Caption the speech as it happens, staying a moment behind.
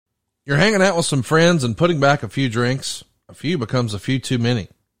You're hanging out with some friends and putting back a few drinks. A few becomes a few too many.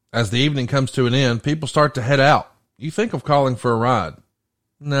 As the evening comes to an end, people start to head out. You think of calling for a ride.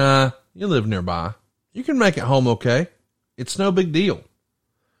 Nah, you live nearby. You can make it home okay. It's no big deal.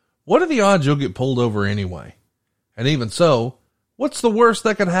 What are the odds you'll get pulled over anyway? And even so, what's the worst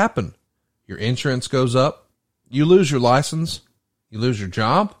that could happen? Your insurance goes up. You lose your license. You lose your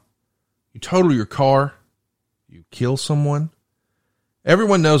job. You total your car. You kill someone.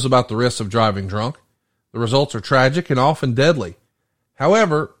 Everyone knows about the risks of driving drunk. The results are tragic and often deadly.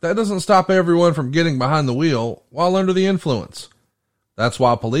 However, that doesn't stop everyone from getting behind the wheel while under the influence. That's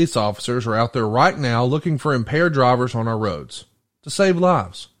why police officers are out there right now looking for impaired drivers on our roads to save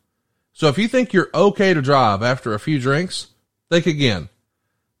lives. So if you think you're okay to drive after a few drinks, think again.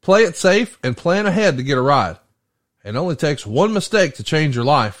 Play it safe and plan ahead to get a ride. It only takes one mistake to change your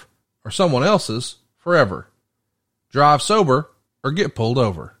life, or someone else's, forever. Drive sober or get pulled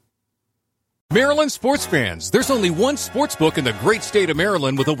over. Maryland sports fans, there's only one sports book in the great state of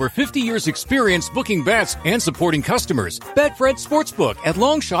Maryland with over 50 years experience booking bets and supporting customers. Betfred Sportsbook at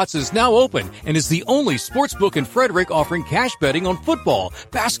Longshots is now open and is the only sportsbook in Frederick offering cash betting on football,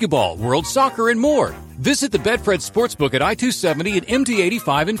 basketball, world soccer, and more. Visit the Betfred Sportsbook at I-270 and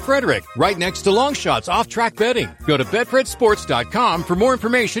MD-85 in Frederick, right next to Longshots off-track betting. Go to BetfredSports.com for more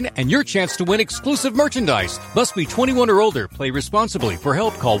information and your chance to win exclusive merchandise. Must be 21 or older. Play responsibly. For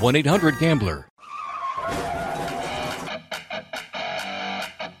help, call 1-800-GAMBLER.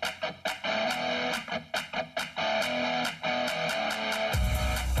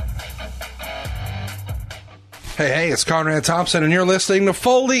 Hey, it's Conrad Thompson, and you're listening to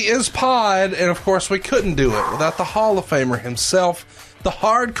Foldy is Pod. And, of course, we couldn't do it without the Hall of Famer himself, the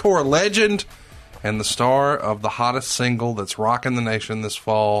hardcore legend, and the star of the hottest single that's rocking the nation this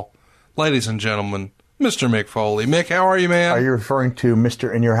fall. Ladies and gentlemen, Mr. Mick Foley. Mick, how are you, man? Are you referring to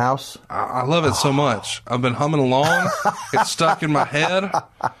Mr. In Your House? I love it so much. I've been humming along. It's stuck in my head.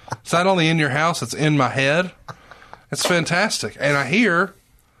 It's not only in your house, it's in my head. It's fantastic. And I hear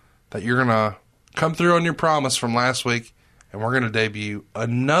that you're going to come through on your promise from last week, and we're going to debut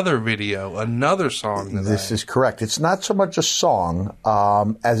another video, another song today. This is correct. It's not so much a song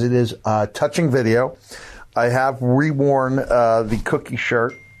as it is a touching video. I have reworn the cookie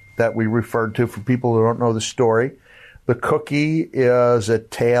shirt that we referred to for people who don't know the story. The cookie is a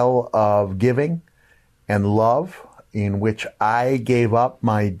tale of giving and love in which I gave up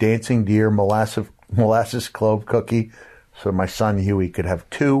my dancing deer molasses clove cookie so my son Huey could have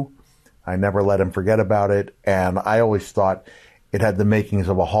two. I never let him forget about it, and I always thought it had the makings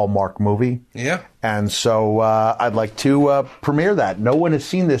of a Hallmark movie. Yeah. And so I'd like to premiere that. No one has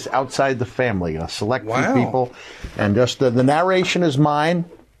seen this outside the family, a select few people. And just the narration is mine,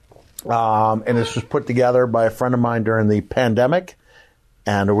 and this was put together by a friend of mine during the pandemic.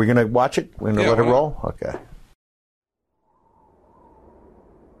 And are we going to watch it? We're going to let it roll? Okay.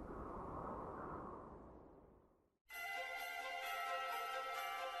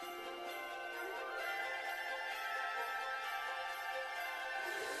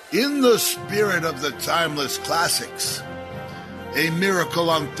 In the spirit of the timeless classics, A Miracle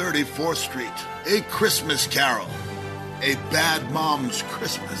on 34th Street, A Christmas Carol, A Bad Mom's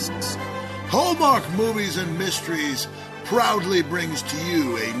Christmas, Hallmark Movies and Mysteries proudly brings to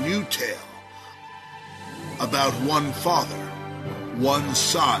you a new tale about one father, one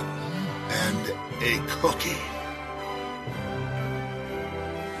son, and a cookie.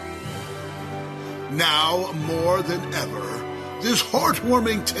 Now, more than ever, this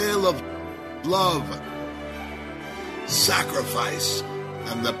heartwarming tale of love, sacrifice,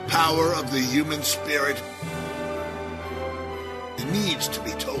 and the power of the human spirit needs to be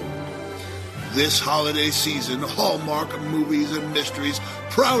told. This holiday season, Hallmark Movies and Mysteries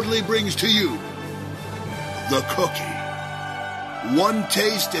proudly brings to you The Cookie. One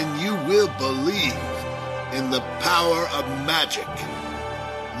taste and you will believe in the power of magic,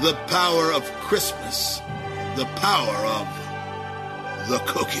 the power of Christmas, the power of the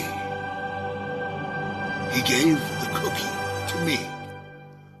cookie. He gave the cookie to me.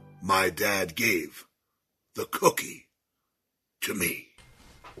 My dad gave the cookie to me.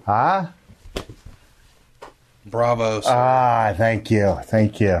 Huh? Bravo, sir. Thank you.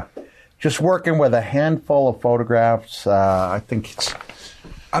 Thank you. Just working with a handful of photographs. I think it's...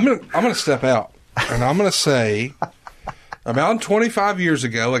 I'm gonna step out, and I'm gonna say, about 25 years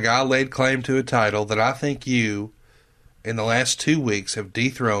ago, a guy laid claim to a title that I think you, in the last 2 weeks, have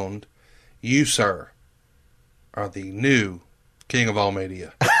dethroned. You, sir, are the new king of all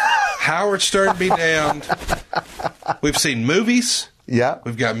media. Howard Stern be damned. We've seen movies. Yeah.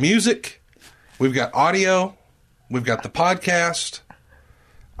 We've got music. We've got audio. We've got the podcast.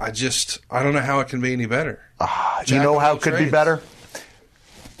 I don't know how it can be any better. You know how it could be better?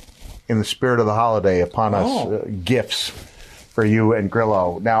 In the spirit of the holiday upon us, gifts for you and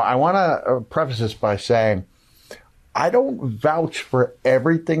Grillo. Now, I want to preface this by saying I don't vouch for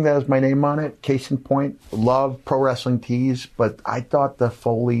everything that has my name on it. Case in point, love pro wrestling tees, but I thought the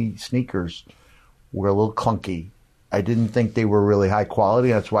Foley sneakers were a little clunky. I didn't think they were really high quality.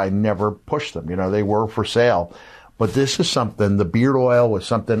 That's why I never pushed them. They were for sale. But this is something, the beard oil was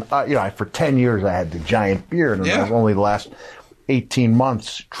something, for 10 years I had the giant beard, and it was only the last 18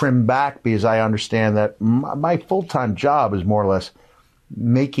 months trimmed back because I understand that my full-time job is more or less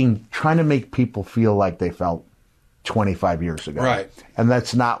trying to make people feel like they felt 25 years ago. Right. And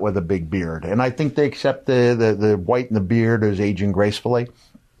that's not with a big beard. And I think they accept the white in the beard as aging gracefully.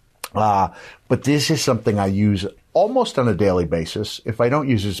 But this is something I use almost on a daily basis. If I don't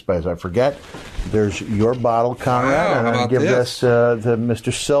use this, as I forget, there's your bottle, Conrad. And I give this to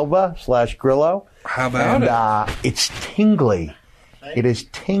Mr. Silva / Grillo. How about it? It's tingly. It is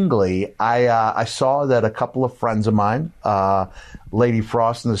tingly. I saw that a couple of friends of mine, Lady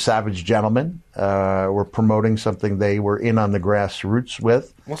Frost and the Savage Gentleman, were promoting something they were in on the grassroots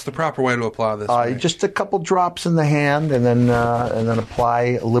with. What's the proper way to apply this? Just a couple drops in the hand, and then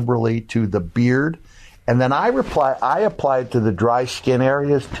apply liberally to the beard, and then I apply it to the dry skin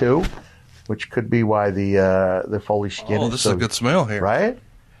areas too, which could be why the Foley skin. Oh, this is a good smell here, right?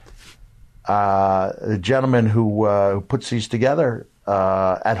 The gentleman who puts these together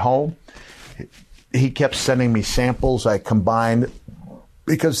at home, he kept sending me samples. I combined,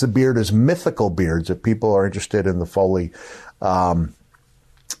 because the beard is mythical beards. If people are interested in the Foley, Full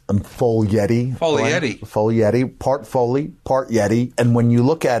Yeti. Full Yeti, part Foley, part Yeti. And when you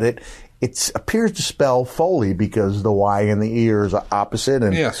look at it, it appears to spell Foley because the Y and the E are opposite.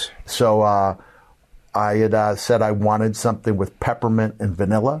 And yes. So I had said I wanted something with peppermint and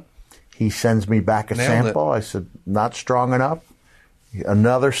vanilla. He sends me back a sample. I said, not strong enough.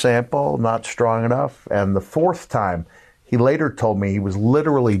 Another sample, not strong enough. And the fourth time, he later told me he was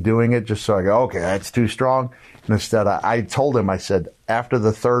literally doing it just so I go, okay, that's too strong. And instead, I told him, I said, after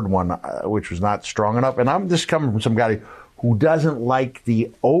the third one, which was not strong enough, and I'm just coming from some guy who doesn't like the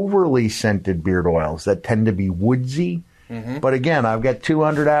overly scented beard oils that tend to be woodsy. Mm-hmm. But again, I've got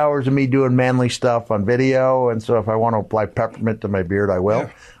 200 hours of me doing manly stuff on video, and so if I want to apply peppermint to my beard, I will. Yeah.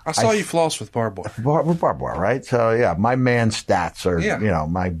 I saw you floss with barbed wire. With barbed wire, right? So, yeah, my man stats are,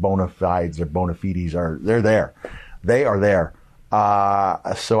 my bona fides or bona fides they're there. They are there.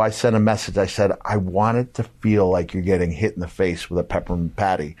 So I sent a message. I said, I want it to feel like you're getting hit in the face with a peppermint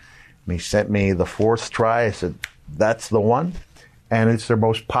patty. And he sent me the fourth try. I said, that's the one. And it's their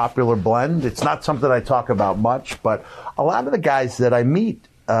most popular blend. It's not something I talk about much, but a lot of the guys that I meet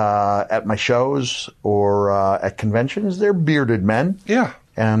at my shows or at conventions, they're bearded men. Yeah.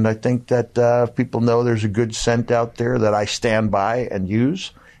 And I think that if people know there's a good scent out there that I stand by and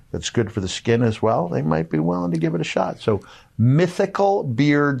use that's good for the skin as well, they might be willing to give it a shot. So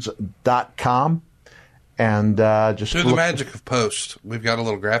mythicalbeards.com. And just through the magic of post, we've got a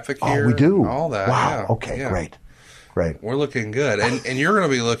little graphic here. Oh, we do. All that. Wow. Yeah. Okay, yeah. Great. We're looking good. And you're going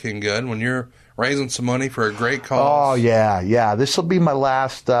to be looking good when you're raising some money for a great cause. Oh, yeah. This will be my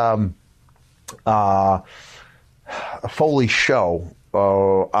last Foley show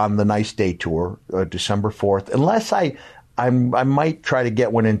on the Nice Day Tour, December 4th. Unless I might try to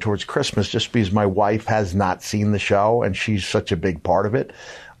get one in towards Christmas just because my wife has not seen the show and she's such a big part of it.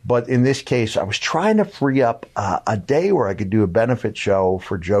 But in this case, I was trying to free up a day where I could do a benefit show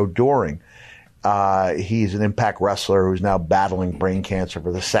for Joe Doring. He's an Impact wrestler who's now battling brain cancer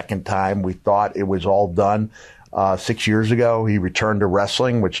for the second time. We thought it was all done 6 years ago. He returned to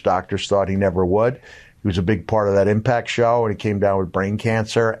wrestling, which doctors thought he never would. He was a big part of that Impact show, and he came down with brain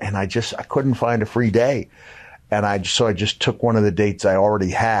cancer, and I couldn't find a free day. And so I just took one of the dates I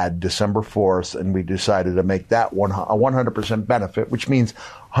already had, December 4th, and we decided to make that one a 100% benefit, which means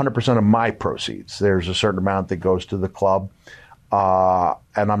 100% of my proceeds. There's a certain amount that goes to the club,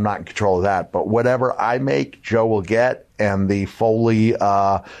 and I'm not in control of that. But whatever I make, Joe will get, and the Foley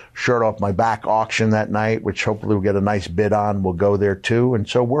shirt off my back auction that night, which hopefully we'll get a nice bid on, will go there too. And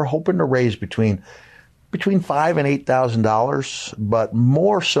so we're hoping to raise between $5,000 and $8,000, but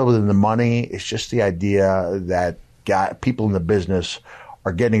more so than the money, it's just the idea that people in the business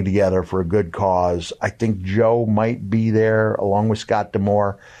are getting together for a good cause. I think Joe might be there along with Scott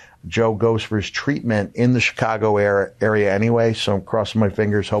D'Amore. Joe goes for his treatment in the Chicago area anyway, so I'm crossing my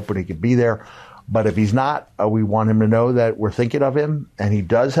fingers hoping he could be there. But if he's not, we want him to know that we're thinking of him, and he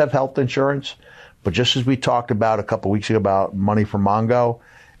does have health insurance. But just as we talked about a couple weeks ago about money for Mongo,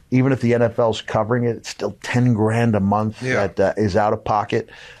 even if the NFL's covering it, it's still $10,000 a month that is out of pocket.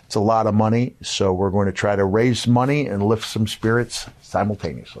 It's a lot of money. So we're going to try to raise money and lift some spirits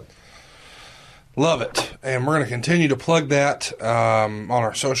simultaneously. Love it. And we're going to continue to plug that on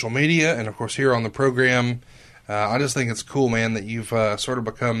our social media and, of course, here on the program. I just think it's cool, man, that you've sort of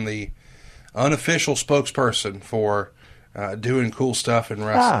become the unofficial spokesperson for doing cool stuff in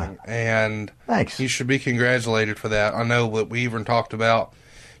wrestling. And thanks. You should be congratulated for that. I know that we even talked about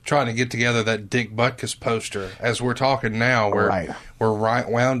trying to get together that Dick Butkus poster. As we're talking now, we're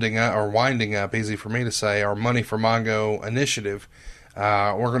winding up, easy for me to say, our Money for Mongo initiative.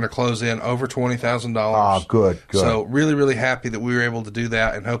 We're going to close in over $20,000. Oh, good. So really, really happy that we were able to do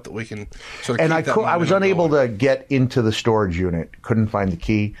that, and hope that we can sort of and keep that. I was unable to get into the storage unit, couldn't find the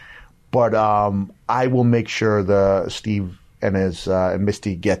key, but I will make sure Steve and his and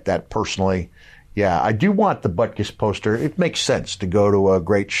Misty get that personally. Yeah, I do want the Butkus poster. It makes sense to go to a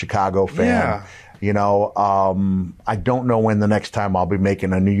great Chicago fan. Yeah. You know, I don't know when the next time I'll be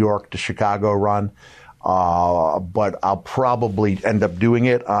making a New York to Chicago run. But I'll probably end up doing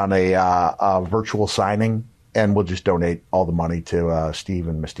it on a virtual signing, and we'll just donate all the money to Steve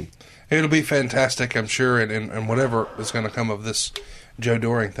and Misty. It'll be fantastic, I'm sure, and whatever is going to come of this Joe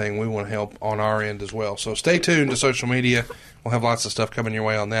Doring thing, we want to help on our end as well. So stay tuned to social media. We'll have lots of stuff coming your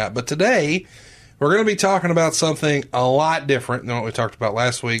way on that. But today, we're going to be talking about something a lot different than what we talked about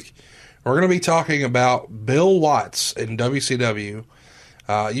last week. We're going to be talking about Bill Watts in WCW.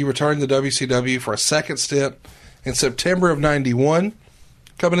 You returned to WCW for a second stint in September of 91,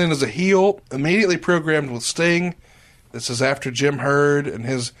 coming in as a heel, immediately programmed with Sting. This is after Jim Herd and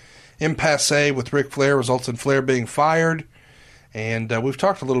his impasse with Ric Flair results in Flair being fired. And we've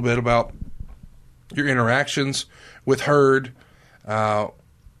talked a little bit about your interactions with Herd.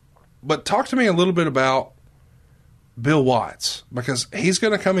 But talk to me a little bit about Bill Watts, because he's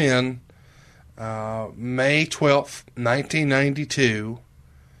going to come in May 12th, 1992.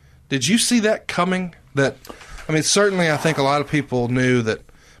 Did you see that coming? Certainly I think a lot of people knew that,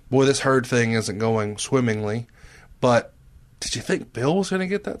 boy, this Herd thing isn't going swimmingly. But did you think Bill was going to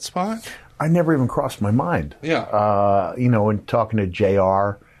get that spot? I never even crossed my mind. Yeah. In talking to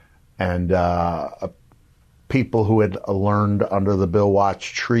JR and people who had learned under the Bill Watts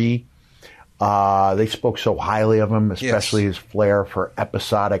tree, they spoke so highly of him, especially his flair for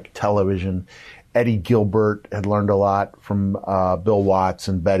episodic television. Eddie Gilbert had learned a lot from Bill Watts,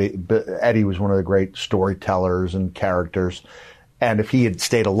 and Eddie was one of the great storytellers and characters. And if he had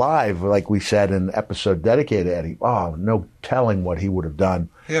stayed alive, like we said in an episode dedicated to Eddie, no telling what he would have done.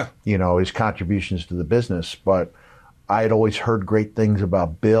 Yeah. His contributions to the business. But I had always heard great things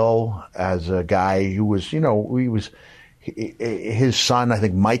about Bill as a guy who was, his son, I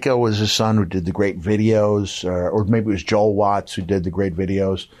think Micah was his son, who did the great videos, or maybe it was Joel Watts who did the great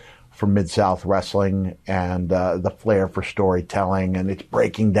videos for Mid-South Wrestling, and the flair for storytelling, and it's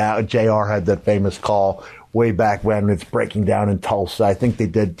breaking down. JR had that famous call way back when. It's breaking down in Tulsa. I think they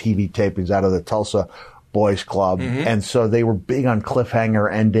did TV tapings out of the Tulsa Boys Club, and so they were big on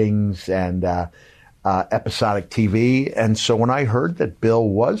cliffhanger endings and episodic TV. And so when I heard that Bill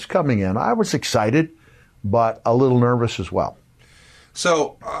was coming in, I was excited, but a little nervous as well.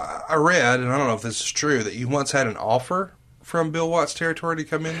 So I read, and I don't know if this is true, that you once had an offer from Bill Watts' territory to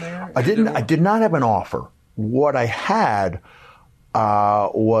come in there? I did not have an offer. What I had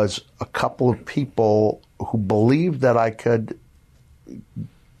was a couple of people who believed that I could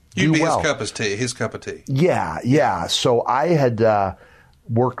You'd be well. His cup of tea. Yeah. So I had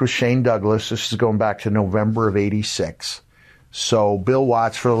worked with Shane Douglas. This is going back to November of '86. So Bill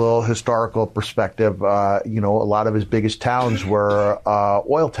Watts, for a little historical perspective, a lot of his biggest towns were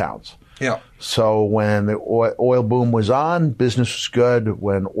oil towns. Yeah. So when the oil boom was on, business was good.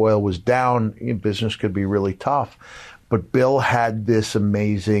 When oil was down, business could be really tough. But Bill had this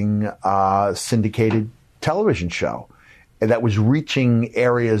amazing syndicated television show that was reaching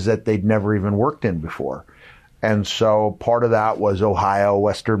areas that they'd never even worked in before. And so part of that was Ohio,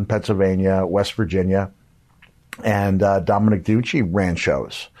 Western Pennsylvania, West Virginia, and Dominic Ducci ran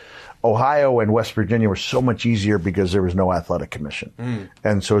shows. Ohio and West Virginia were so much easier because there was no athletic commission.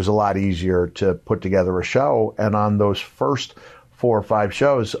 And so it was a lot easier to put together a show. And on those first 4 or 5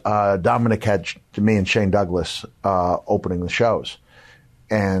 shows, Dominic had me and Shane Douglas opening the shows.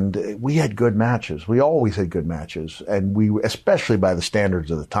 And we had good matches. We always had good matches. And especially by the standards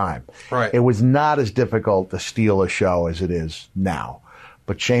of the time. Right. It was not as difficult to steal a show as it is now.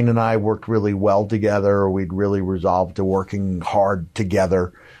 But Shane and I worked really well together. We'd really resolved to working hard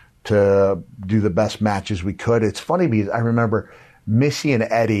together to do the best matches we could. It's funny because I remember Missy and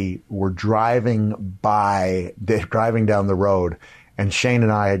Eddie were driving down the road, And Shane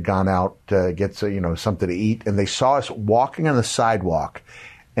and I had gone out to get something to eat, and they saw us walking on the sidewalk,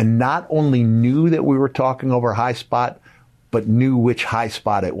 and not only knew that we were talking over High Spot, but knew which High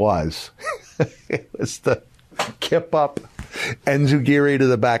Spot it was. It was the Kip Up Enziguri to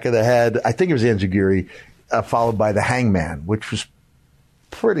the back of the head. I think it was Enziguri, followed by the Hangman, which was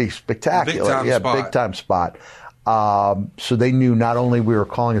pretty spectacular. Big time spot. So they knew not only we were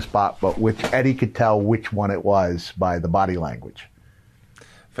calling a spot, but which Eddie could tell which one it was by the body language.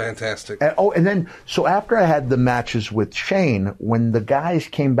 Fantastic. And then, so after I had the matches with Shane, when the guys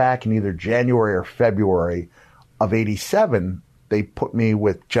came back in either January or February of '87, they put me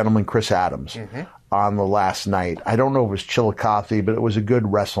with Gentleman Chris Adams on the last night. I don't know if it was Chillicothe, but it was a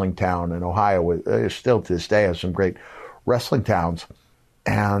good wrestling town in Ohio. Still to this day has some great wrestling towns.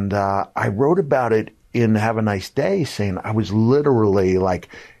 And I wrote about it in Have a Nice Day, saying I was literally like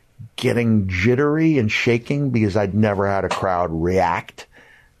getting jittery and shaking because I'd never had a crowd react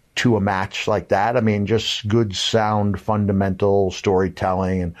to a match like that. I mean, just good sound, fundamental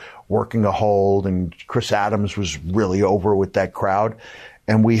storytelling and working a hold. And Chris Adams was really over with that crowd.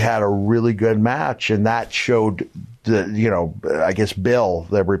 And we had a really good match. And that showed I guess Bill,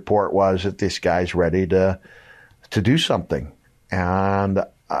 the report was that this guy's ready to do something. And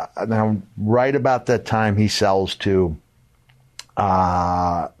now right about that time, he sells to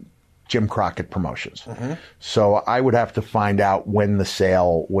Jim Crockett Promotions. So I would have to find out when the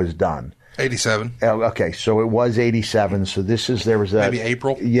sale was done. 87. Okay, so it was 87. So there was maybe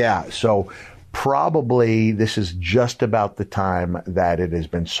April. Yeah, so probably this is just about the time that it has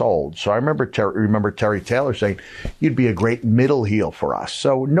been sold. So I remember Terry Taylor saying, you'd be a great middle heel for us.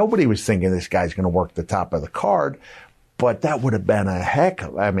 So nobody was thinking this guy's going to work the top of the card, but that would have been a heck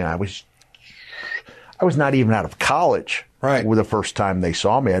of, I mean, I was not even out of college. Right. The first time they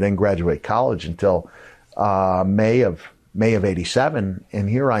saw me. I didn't graduate college until May of '87, and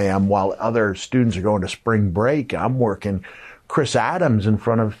here I am while other students are going to spring break. I'm working Chris Adams in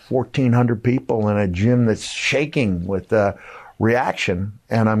front of 1,400 people in a gym that's shaking with reaction,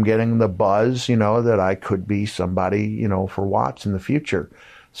 and I'm getting the buzz, that I could be somebody, for Watts in the future.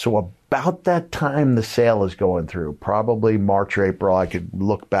 So about that time the sale is going through, probably March or April. I could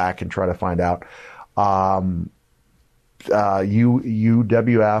look back and try to find out.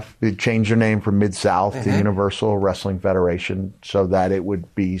 UWF, it changed their name from Mid-South to Universal Wrestling Federation so that it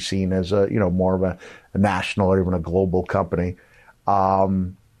would be seen as more of a national or even a global company.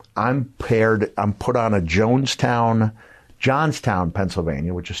 I'm put on a Johnstown,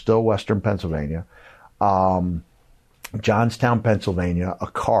 Pennsylvania, which is still Western Pennsylvania. Johnstown, Pennsylvania, a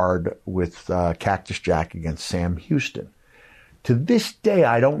card with Cactus Jack against Sam Houston. To this day,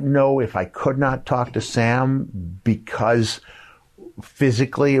 I don't know if I could not talk to Sam because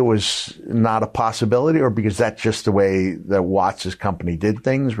physically it was not a possibility or because that's just the way that Watts' company did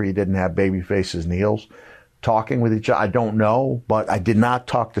things, where you didn't have baby faces and heels talking with each other. I don't know, but I did not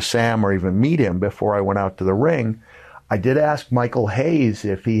talk to Sam or even meet him before I went out to the ring. I did ask Michael Hayes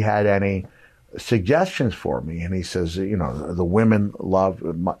if he had any suggestions for me, and he says, the women love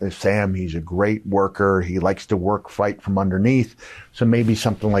Sam. He's a great worker. He likes to fight from underneath. So maybe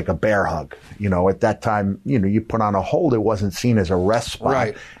something like a bear hug. At that time, you put on a hold. It wasn't seen as a rest spot.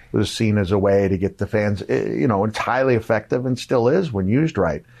 Right. It was seen as a way to get the fans. It's highly effective and still is when used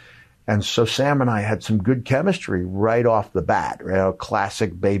right. And so Sam and I had some good chemistry right off the bat.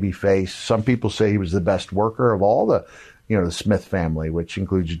 Classic baby face. Some people say he was the best worker of all the Smith family, which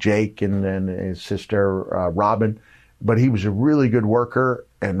includes Jake and his sister, Robin. But he was a really good worker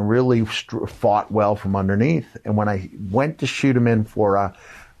and really fought well from underneath. And when I went to shoot him in for a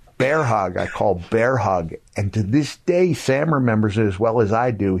bear hug, I called bear hug. And to this day, Sam remembers it as well as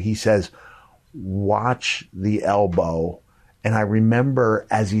I do. He says, watch the elbow. And I remember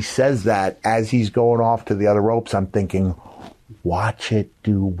as he says that, as he's going off to the other ropes, I'm thinking, watch it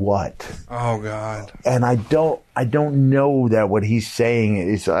do what? Oh God! And I don't know that what he's saying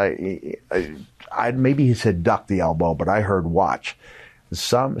is I maybe he said duck the elbow, but I heard watch.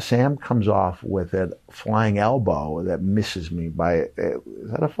 Sam comes off with a flying elbow that misses me by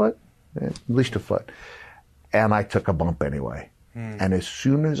is that a foot? At least a foot. And I took a bump anyway. And as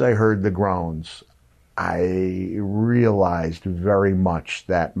soon as I heard the groans, I realized very much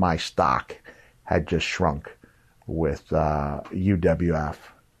that my stock had just shrunk with UWF.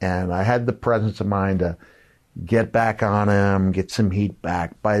 And I had the presence of mind to get back on him, get some heat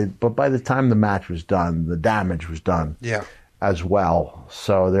back. But by the time the match was done, the damage was done as well.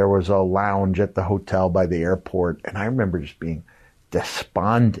 So there was a lounge at the hotel by the airport, and I remember just being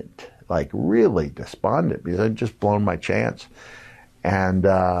despondent, like really despondent, because I'd just blown my chance. And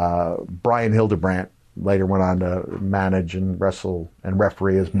Brian Hildebrandt later went on to manage and wrestle and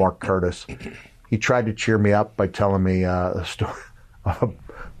referee as Mark Curtis. He tried to cheer me up by telling me a story of a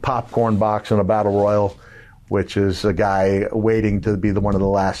popcorn box and a battle royal, which is a guy waiting to be one of the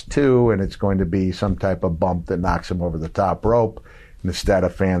last two, and it's going to be some type of bump that knocks him over the top rope. And instead, a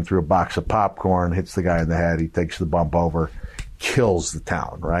fan threw a box of popcorn, hits the guy in the head. He takes the bump over, kills the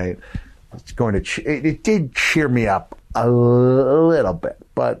town, right? It's going to, it did cheer me up a little bit,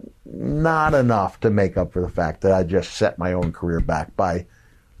 but not enough to make up for the fact that I just set my own career back by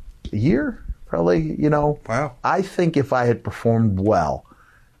a year, probably, Wow. I think if I had performed well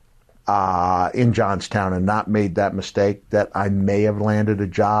in Johnstown and not made that mistake, that I may have landed a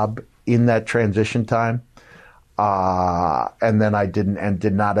job in that transition time. And then I did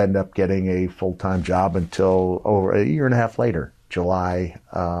not end up getting a full-time job until over a year and a half later, July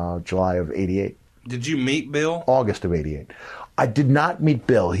of 88. Did you meet Bill? August of 88. I did not meet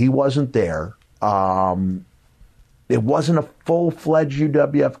Bill. He wasn't there. It wasn't a full-fledged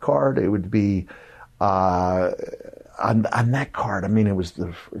UWF card. It would be on that card. I mean, it was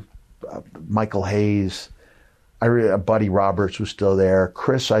the Michael Hayes. Buddy Roberts was still there.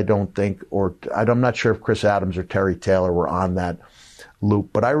 Chris, I don't think, I'm not sure if Chris Adams or Terry Taylor were on that loop.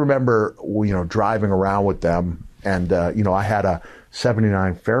 But I remember, driving around with them, and I had a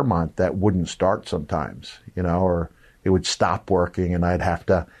 '79 Fairmont that wouldn't start sometimes, or it would stop working, and I'd have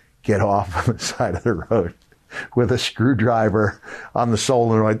to get off on the side of the road with a screwdriver on the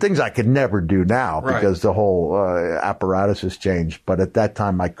solenoid, things I could never do now because the whole apparatus has changed. But at that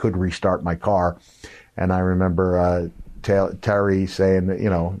time, I could restart my car. And I remember Terry saying,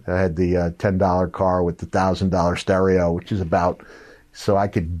 I had the $10 car with the $1,000 stereo, which is about, so I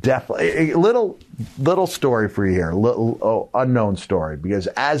could definitely, little story for you here, unknown story, because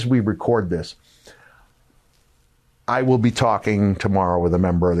as we record this, I will be talking tomorrow with a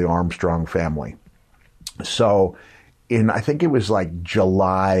member of the Armstrong family. So I think it was like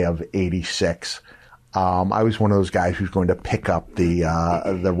July of 86, I was one of those guys who's going to pick up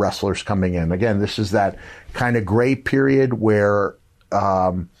the wrestlers coming in. Again, this is that kind of gray period where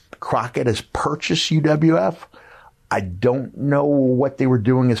Crockett has purchased UWF. I don't know what they were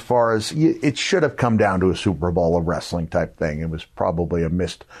doing as far as it should have come down to a Super Bowl of wrestling type thing. It was probably a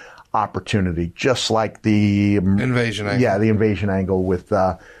missed opportunity, just like the invasion angle. Yeah, the invasion angle with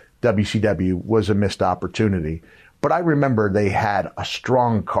WCW was a missed opportunity. But I remember they had a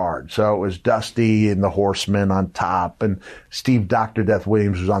strong card. So it was Dusty and the Horsemen on top, and Steve Dr. Death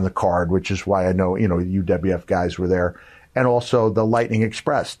Williams was on the card, which is why I know, UWF guys were there. And also the Lightning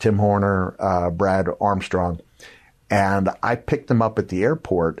Express, Tim Horner, Brad Armstrong. And I picked them up at the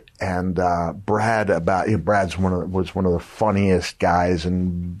airport, and Brad's was one of the funniest guys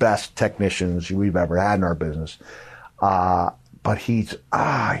and best technicians we've ever had in our business. But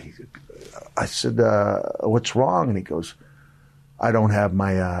I said, what's wrong? And he goes, we don't have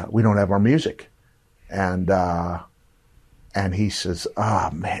our music. And he says,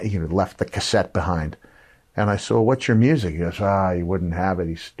 man, left the cassette behind. And I said, well, what's your music? He goes, you wouldn't have it.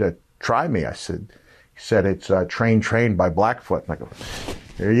 He said, try me. He said, it's Train by Blackfoot. And I go,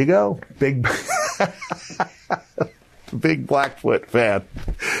 there you go. Big Blackfoot fan.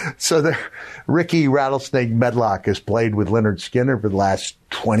 So Ricky Rattlesnake Medlock has played with Lynyrd Skynyrd for the last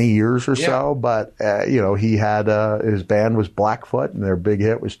 20 years or so, but he had his band was Blackfoot, and their big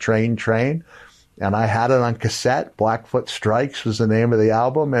hit was Train, and I had it on cassette. Blackfoot Strikes was the name of the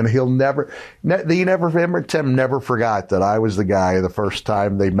album, and Tim never forgot that I was the guy the first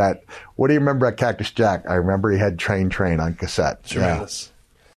time they met. What do you remember at Cactus Jack? I remember he had Train on cassette. Tremendous. Yeah.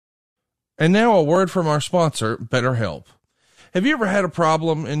 And now a word from our sponsor, BetterHelp. Have you ever had a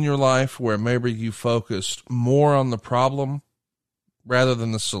problem in your life where maybe you focused more on the problem rather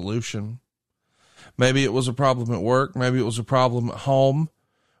than the solution? Maybe it was a problem at work. Maybe it was a problem at home.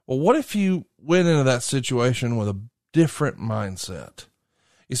 Well, what if you went into that situation with a different mindset?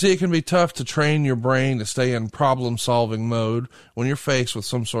 You see, it can be tough to train your brain to stay in problem-solving mode when you're faced with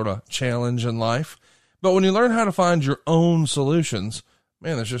some sort of challenge in life. But when you learn how to find your own solutions,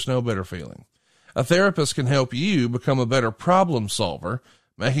 man, there's just no better feeling. A therapist can help you become a better problem solver,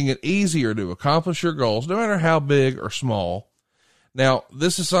 making it easier to accomplish your goals, no matter how big or small. Now,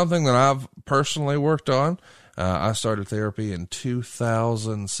 this is something that I've personally worked on. I started therapy in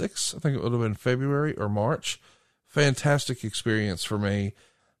 2006. I think it would have been February or March. Fantastic experience for me.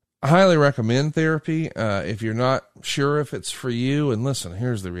 I highly recommend therapy if you're not sure if it's for you. And listen,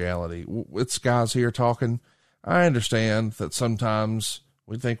 here's the reality. It's guys here talking. I understand that sometimes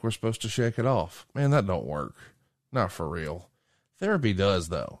we think we're supposed to shake it off. Man, that don't work. Not for real. Therapy does,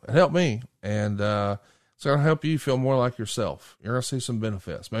 though. It helped me. And It's going to help you feel more like yourself. You're going to see some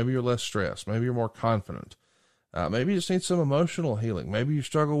benefits. Maybe you're less stressed. Maybe you're more confident. Maybe you just need some emotional healing. Maybe you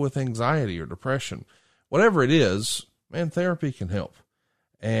struggle with anxiety or depression. Whatever it is, man, therapy can help.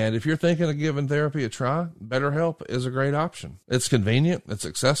 And if you're thinking of giving therapy a try, BetterHelp is a great option. It's convenient, it's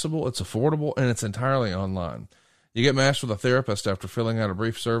accessible, it's affordable, and it's entirely online. You get matched with a therapist after filling out a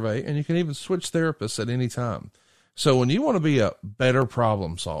brief survey, and you can even switch therapists at any time. So when you want to be a better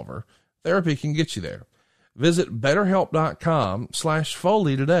problem solver, therapy can get you there. Visit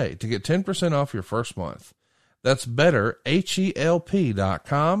BetterHelp.com/Foley today to get 10% off your first month. That's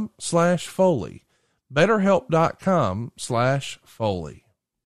BetterHelp.com/Foley. BetterHelp.com/Foley.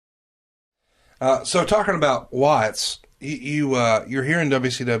 So talking about Watts, you're here in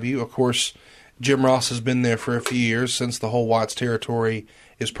WCW. Of course, Jim Ross has been there for a few years since the whole Watts territory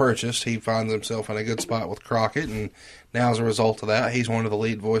is purchased. He finds himself in a good spot with Crockett, and now as a result of that, he's one of the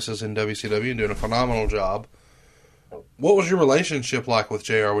lead voices in WCW and doing a phenomenal job. What was your relationship like with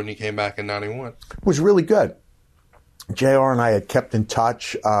JR when you came back in 91? It was really good. JR and I had kept in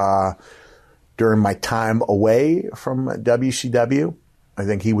touch during my time away from WCW. I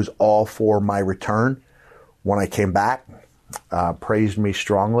think he was all for my return when I came back, praised me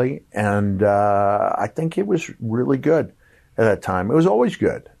strongly, and I think it was really good at that time. It was always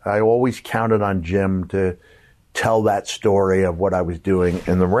good. I always counted on Jim to tell that story of what I was doing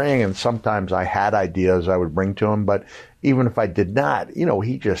in the ring, and sometimes I had ideas I would bring to him, but even if I did not,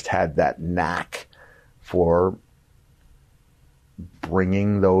 he just had that knack for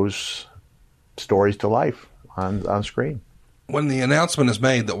bringing those stories to life on screen. When the announcement is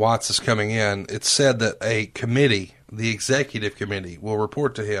made that Watts is coming in, it's said that a committee, the executive committee, will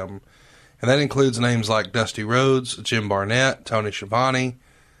report to him, and that includes names like Dusty Rhodes, Jim Barnett, Tony Schiavone.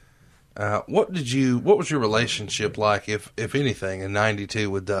 What was your relationship like, if anything, in 92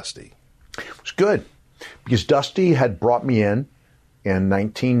 with Dusty? It was good, because Dusty had brought me in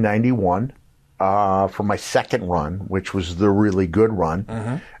 1991 for my second run, which was the really good run.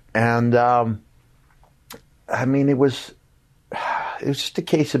 Mm-hmm. And, it was just a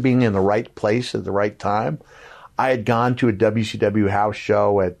case of being in the right place at the right time. I had gone to a WCW house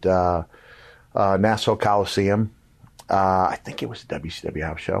show at Nassau Coliseum. I think it was a WCW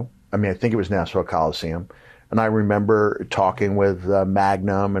house show. I think it was Nassau Coliseum. And I remember talking with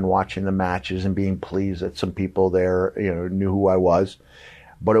Magnum and watching the matches and being pleased that some people there, knew who I was.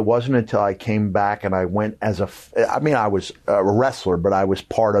 But it wasn't until I came back and I went I was a wrestler, but I was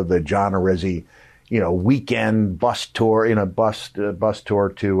part of the John Arezzi, weekend bus tour, bus tour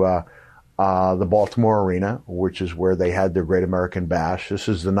to the Baltimore Arena, which is where they had their Great American Bash. This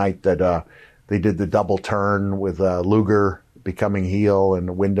is the night that they did the double turn with Luger becoming heel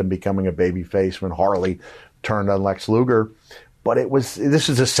and Wyndham becoming a babyface when Harley turned on Lex Luger. But this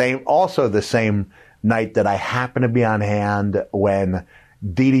is the same night that I happened to be on hand when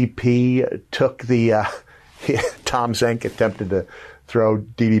DDP took the Tom Zenk attempted to throw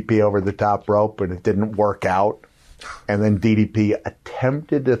DDP over the top rope and it didn't work out. And then DDP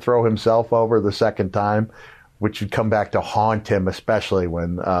attempted to throw himself over the second time, which would come back to haunt him, especially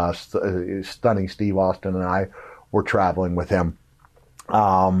when Stunning Steve Austin and I were traveling with him.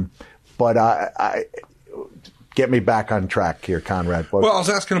 But I get me back on track here, Conrad. Well, I was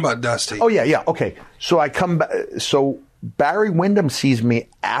asking about Dusty. Oh, yeah. Okay. So I come back. So Barry Windham sees me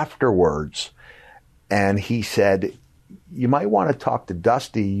afterwards, and he said, you might want to talk to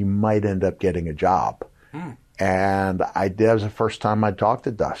Dusty. You might end up getting a job. And I did. It was the first time I talked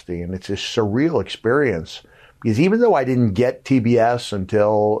to Dusty, and it's a surreal experience because even though I didn't get TBS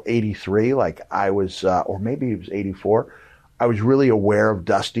until 83, like I was, or maybe it was 84, I was really aware of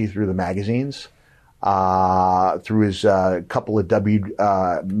Dusty through the magazines, through his couple of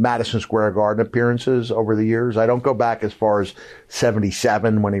Madison Square Garden appearances over the years. I don't go back as far as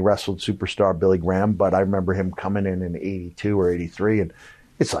 77 when he wrestled superstar Billy Graham, but I remember him coming in 82 or 83, and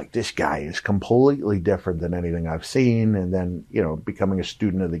it's like, this guy is completely different than anything I've seen. And then, becoming a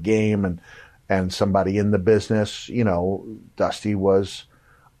student of the game and somebody in the business, Dusty was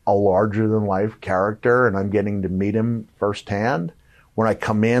a larger than life character, and I'm getting to meet him firsthand. When I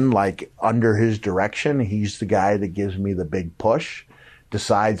come in, like under his direction, he's the guy that gives me the big push,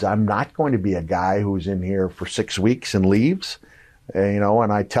 decides I'm not going to be a guy who's in here for 6 weeks and leaves. And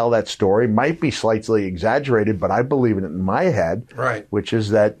I tell that story, might be slightly exaggerated, but I believe it in my head, right? Which is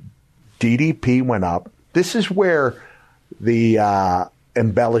that DDP went up. This is where the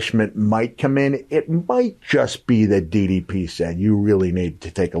embellishment might come in. It might just be that DDP said, you really need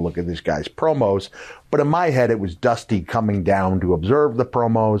to take a look at this guy's promos. But in my head, it was Dusty coming down to observe the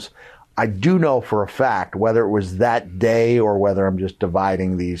promos. I do know for a fact, whether it was that day or whether I'm just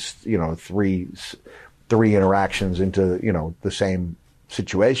dividing these, 3 interactions into, the same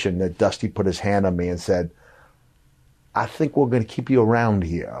situation that Dusty put his hand on me and said, I think we're going to keep you around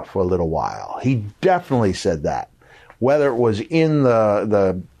here for a little while. He definitely said that. Whether it was in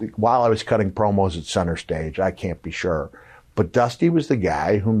while I was cutting promos at Center Stage, I can't be sure. But Dusty was the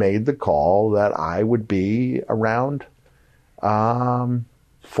guy who made the call that I would be around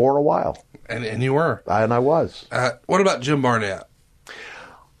for a while. And you were. And I was. What about Jim Barnett?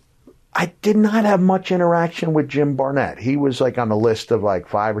 I did not have much interaction with Jim Barnett. He was like on a list of like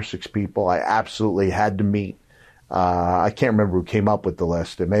 5 or 6 people I absolutely had to meet. I can't remember who came up with the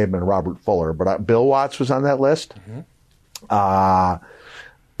list. It may have been Robert Fuller, but Bill Watts was on that list. Mm-hmm.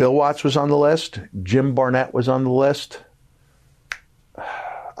 Bill Watts was on the list. Jim Barnett was on the list.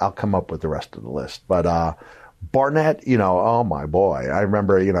 I'll come up with the rest of the list. But Barnett, oh my boy. I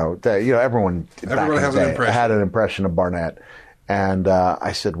remember, everyone had an impression of Barnett. And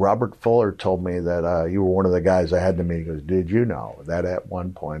I said, Robert Fuller told me that you were one of the guys I had to meet. He goes, did you know that at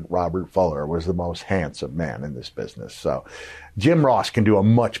one point Robert Fuller was the most handsome man in this business? So Jim Ross can do a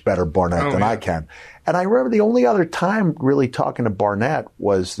much better Barnett than I can. And I remember the only other time really talking to Barnett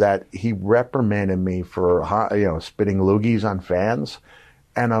was that he reprimanded me for spitting loogies on fans.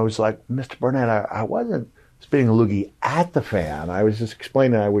 And I was like, Mr. Barnett, I wasn't spitting a loogie at the fan. I was just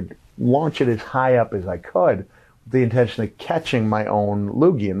explaining I would launch it as high up as I could, the intention of catching my own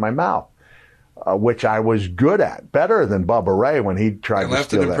loogie in my mouth, which I was good at, better than Bubba Ray when he tried to steal that. It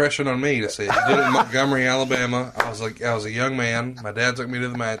left an impression on me to see it. He did it in Montgomery, Alabama. I was a young man. My dad took me to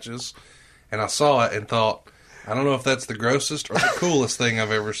the matches, and I saw it and thought, I don't know if that's the grossest or the coolest thing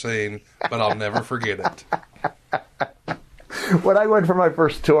I've ever seen, but I'll never forget it. When I went for my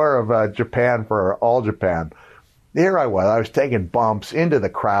first tour of Japan for All Japan, here I was taking bumps into the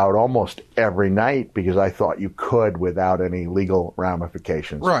crowd almost every night because I thought you could without any legal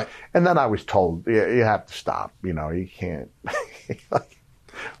ramifications. Right. And then I was told, you have to stop. You can't.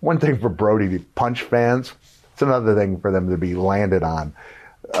 One thing for Brody to punch fans, it's another thing for them to be landed on,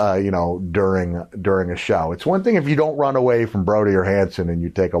 during a show. It's one thing if you don't run away from Brody or Hanson and you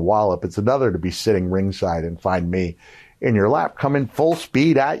take a wallop. It's another to be sitting ringside and find me in your lap, coming full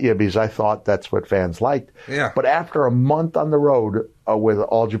speed at you because I thought that's what fans liked. Yeah. But after a month on the road with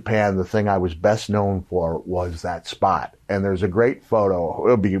All Japan, the thing I was best known for was that spot. And there's a great photo.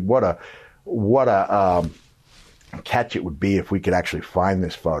 It would be what a catch it would be if we could actually find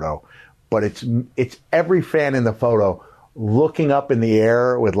this photo. But it's every fan in the photo looking up in the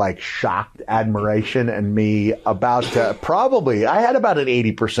air with like shocked admiration, and me about to I had about an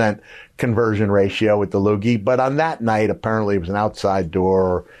 80% conversion ratio with the loogie, but on that night apparently it was an outside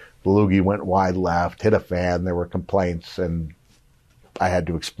door, the loogie went wide left, hit a fan, there were complaints, and I had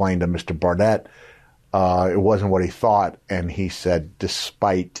to explain to Mr. Barnett it wasn't what he thought, and he said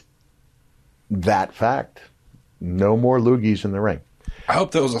despite that fact, no more loogies in the ring. I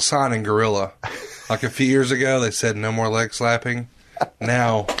hope that was a sign in Gorilla. Like a few years ago, they said no more leg slapping.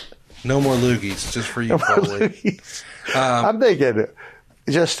 Now, no more loogies, just for you, probably. I'm thinking,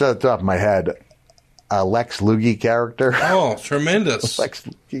 just at the top of my head, a Lex Luger character. Oh, tremendous. Lex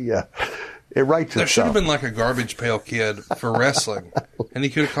Luger, it writes There itself. should have been like a Garbage Pail Kid for wrestling, and he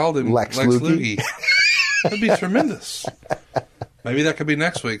could have called him Lex Luger. Luger. That'd be tremendous. Maybe that could be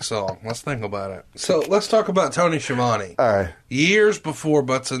next week's song. Let's think about it. So let's talk about Tony Schiavone. All right. Years before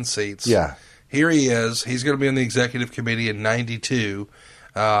Butts and Seats. Yeah. Here he is. He's going to be on the executive committee in 92.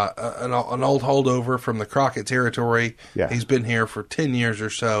 An old holdover from the Crockett territory. Yeah. He's been here for 10 years or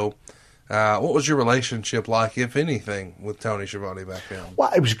so. What was your relationship like, if anything, with Tony Schiavone back then?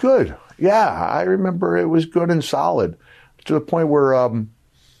 Well, it was good. Yeah, I remember it was good and solid to the point where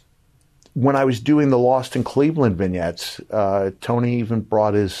when I was doing the Lost in Cleveland vignettes, Tony even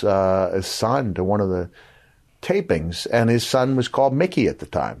brought his son to one of the tapings, and his son was called Mickey at the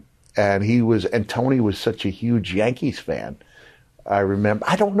time. And Tony was such a huge Yankees fan. I remember,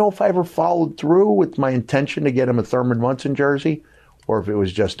 I don't know if I ever followed through with my intention to get him a Thurman Munson jersey or if it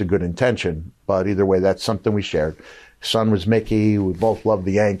was just a good intention. But either way, that's something we shared. His son was Mickey. We both loved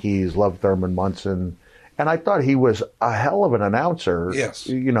the Yankees, loved Thurman Munson. And I thought he was a hell of an announcer. Yes.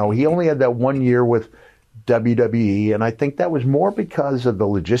 He only had that 1 year with WWE, and I think that was more because of the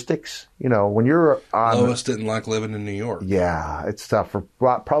logistics. When you're on... Lois didn't like living in New York. Yeah, it's tough.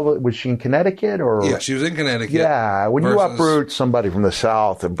 Probably, was she in Connecticut? Or Yeah, she was in Connecticut. Yeah, when you uproot somebody from the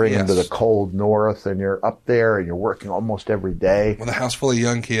South and bring them to the cold North, and you're up there and you're working almost every day. With a house full of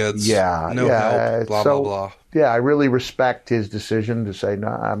young kids. Yeah. No help, blah, blah, blah. Yeah, I really respect his decision to say, no,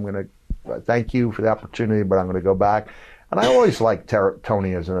 I'm going to thank you for the opportunity, but I'm going to go back. And I always liked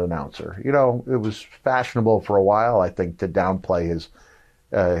Tony as an announcer. It was fashionable for a while, I think, to downplay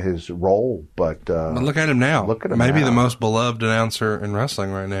his role. But look at him now. Look at him Maybe now. the most beloved announcer in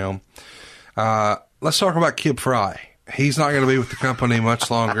wrestling right now. Let's talk about Kip Fry. He's not going to be with the company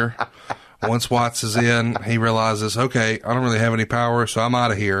much longer. Once Watts is in, he realizes, okay, I don't really have any power, so I'm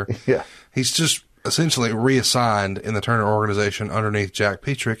out of here. Yeah. He's just essentially reassigned in the Turner organization underneath Jack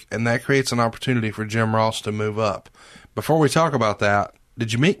Petrick, and that creates an opportunity for Jim Ross to move up. Before we talk about that,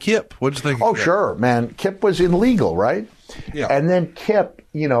 did you meet Kip? What did you think of Oh, Kip? sure, man. Kip was in legal, right? Yeah. And then Kip,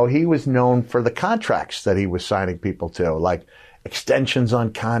 he was known for the contracts that he was signing people to, like extensions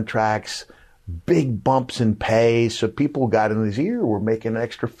on contracts, big bumps in pay. So people got in his ear were making an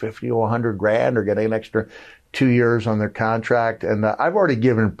extra 50 or 100 grand or getting an extra 2 years on their contract. And I've already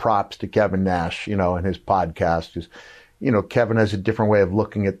given props to Kevin Nash, in his podcast. Just, Kevin has a different way of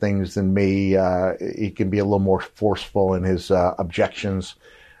looking at things than me. He can be a little more forceful in his objections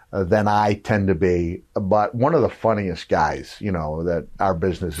than I tend to be. But one of the funniest guys, that our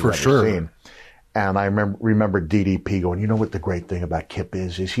business has ever seen. And I remember DDP going, what the great thing about Kip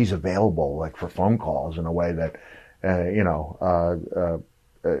is he's available like for phone calls in a way that,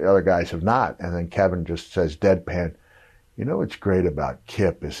 other guys have not. And then Kevin just says deadpan, what's great about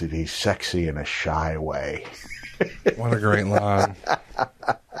Kip is that he's sexy in a shy way. What a great line.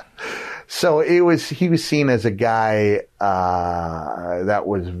 So he was seen as a guy that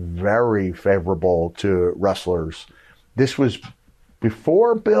was very favorable to wrestlers. This was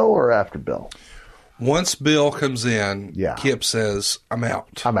before Bill or after Bill? Once Bill comes in, Yeah. Kip says, I'm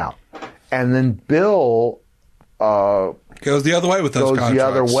out. I'm out. And then Bill Goes the other way with those goes contracts. the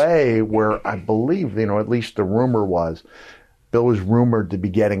other way, where I believe, at least the rumor was, Bill was rumored to be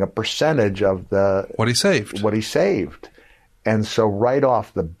getting a percentage of What he saved. what he saved. And so right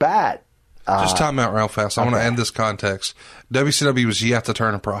off the bat, Just time out real fast. I want to end this context. WCW was yet to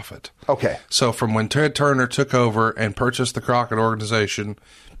turn a profit. okay. So from when Ted Turner took over and purchased the Crockett organization,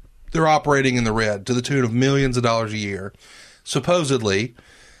 they're operating in the red to the tune of millions of dollars a year. Supposedly,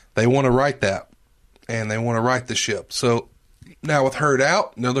 they want to right that, and they want to right the ship. So now with Herd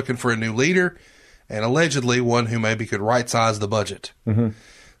out, they're looking for a new leader, and allegedly one who maybe could right-size the budget. Mm-hmm.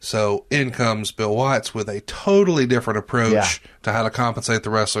 So in comes Bill Watts with a totally different approach to how to compensate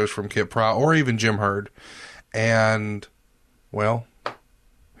the wrestlers from Kip Fry or even Jim Herd. And, well,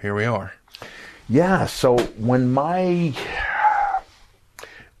 here we are. Yeah, so when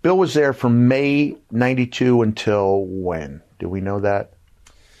Bill was there from May 92 until when? Do we know that?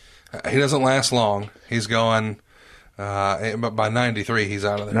 He doesn't last long. He's gone, but by 93, he's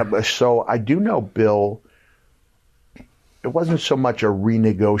out of there. So I do know Bill, it wasn't so much a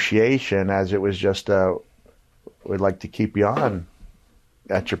renegotiation as it was just we'd like to keep you on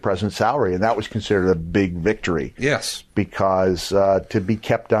at your present salary. And that was considered a big victory. Yes. Because to be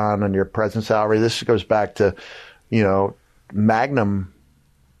kept on your present salary, this goes back to, Magnum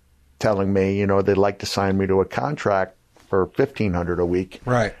telling me, they'd like to sign me to a contract for $1,500 a week.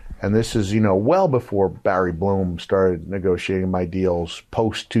 Right. And this is, well before Barry Bloom started negotiating my deals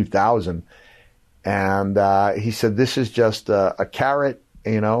post 2000. And he said, this is just a carrot,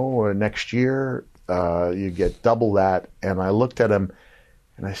 next year you get double that. And I looked at him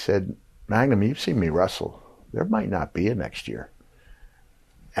and I said, Magnum, you've seen me wrestle. There might not be a next year.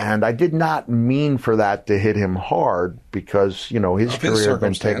 And I did not mean for that to hit him hard because, his career had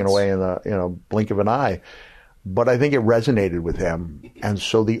been taken away in the, blink of an eye. But I think it resonated with him. And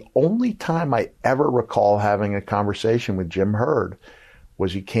so the only time I ever recall having a conversation with Jim Herd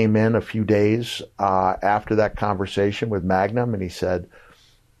was he came in a few days after that conversation with Magnum, and he said,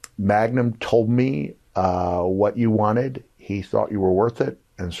 Magnum told me what you wanted. He thought you were worth it,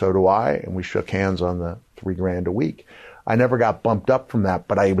 and so do I. And we shook hands on the $3,000 a week. I never got bumped up from that,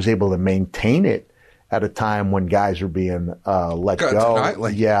 but I was able to maintain it at a time when guys were being let go.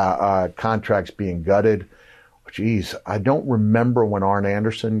 Nightly. Yeah, contracts being gutted. Geez, I don't remember when Arn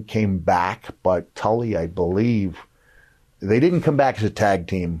Anderson came back, but Tully, I believe, they didn't come back as a tag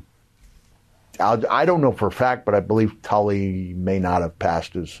team. I don't know for a fact, but I believe Tully may not have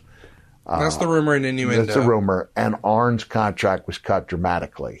passed his. That's the rumor and innuendo. That's a rumor. And Arn's contract was cut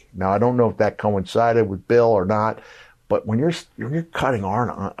dramatically. Now, I don't know if that coincided with Bill or not, but when you're cutting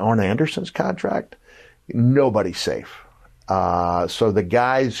Arn Anderson's contract, nobody's safe. So the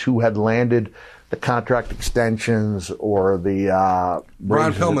guys who had landed the contract extensions or the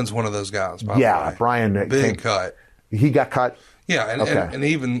Brian Pillman's one of those guys, by the way. Brian big cut. He got cut? Yeah, and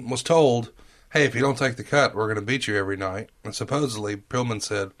he even was told, hey, if you don't take the cut, we're going to beat you every night. And supposedly Pillman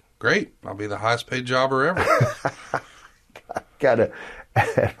said, great, I'll be the highest paid jobber ever.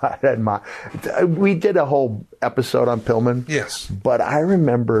 We did a whole episode on Pillman. Yes. But I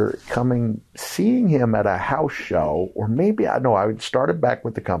remember seeing him at a house show, or maybe, I started back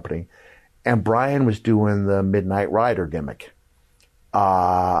with the company, and Brian was doing the Midnight Rider gimmick.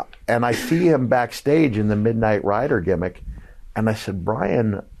 And I see him backstage in the Midnight Rider gimmick, and I said,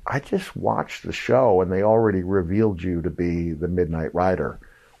 Brian, I just watched the show, and they already revealed you to be the Midnight Rider.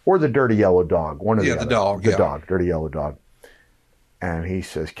 Or the Dirty Yellow Dog. One of the other. The dog, Dirty Yellow Dog. And he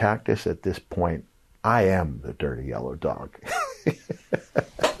says, Cactus, at this point, I am the Dirty Yellow Dog.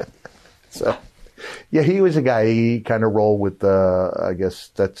 So, yeah, he was a guy, he kind of rolled with he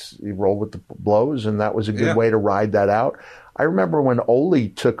rolled with the blows, and that was a good way to ride that out. I remember when Ole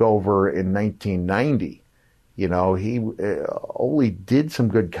took over in 1990, Ole did some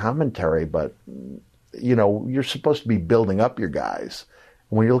good commentary, but, you're supposed to be building up your guys.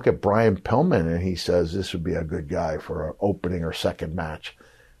 When you look at Brian Pillman and he says this would be a good guy for an opening or second match,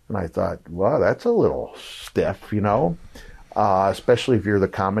 and I thought, well, that's a little stiff, especially if you're the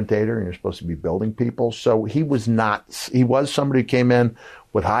commentator and you're supposed to be building people. So he was somebody who came in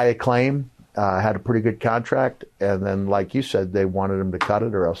with high acclaim, had a pretty good contract, and then, like you said, they wanted him to cut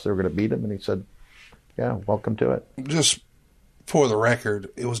it or else they were going to beat him, and he said, yeah, welcome to it. Just for the record,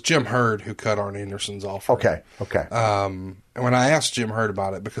 it was Jim Herd who cut Arn Anderson's offer. Okay. And when I asked Jim Herd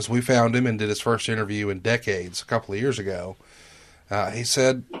about it, because we found him and did his first interview in decades a couple of years ago, he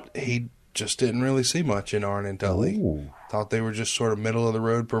said he just didn't really see much in Arn and Tully. Thought they were just sort of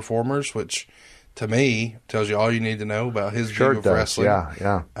middle-of-the-road performers, which, to me, tells you all you need to know about his view of wrestling.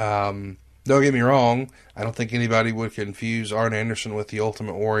 Yeah. Don't get me wrong. I don't think anybody would confuse Arn Anderson with the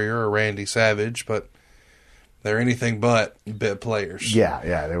Ultimate Warrior or Randy Savage, but they're anything but bit players.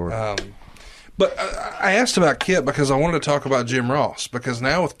 Yeah, they were. But I asked about Kip because I wanted to talk about Jim Ross, because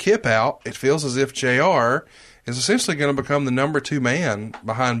now with Kip out, it feels as if JR is essentially going to become the number 2 man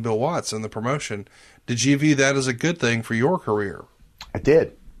behind Bill Watts in the promotion. Did you view that as a good thing for your career? I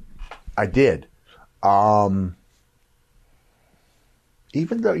did.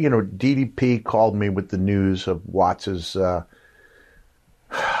 Even though, DDP called me with the news of Watts's, what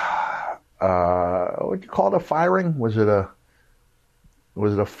do you call it, a firing? Was it a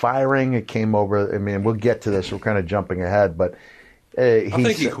firing? It came over. I mean, we'll get to this. We're kind of jumping ahead, but I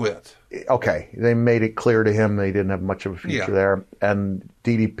think he quit. Okay, they made it clear to him they didn't have much of a future there, and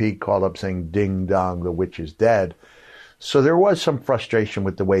DDP called up saying, "Ding dong, the witch is dead." So there was some frustration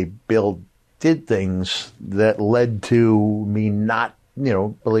with the way Bill did things that led to me not,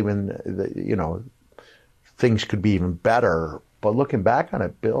 believing that, things could be even better. But looking back on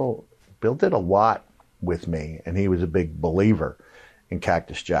it, Bill did a lot with me, and he was a big believer in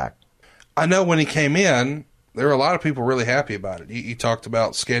Cactus Jack. I know when he came in, there were a lot of people really happy about it. You talked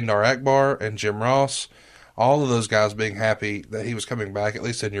about Skandar Akbar and Jim Ross, all of those guys being happy that he was coming back, at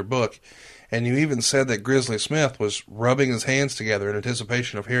least in your book. And you even said that Grizzly Smith was rubbing his hands together in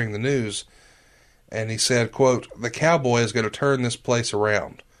anticipation of hearing the news. And he said, quote, "The Cowboy is going to turn this place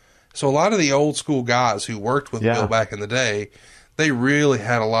around." So a lot of the old school guys who worked with Bill back in the day, they really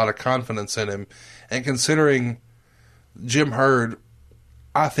had a lot of confidence in him. And considering Jim Herd,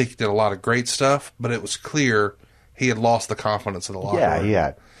 I think he did a lot of great stuff, but it was clear he had lost the confidence of the locker room. Yeah, he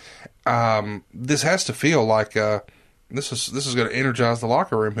had. This has to feel like this is going to energize the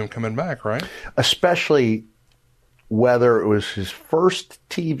locker room, him coming back, right? Especially whether it was his first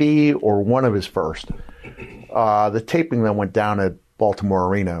TV or one of his first. The taping that went down at Baltimore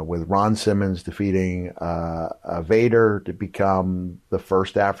Arena with Ron Simmons defeating Vader to become the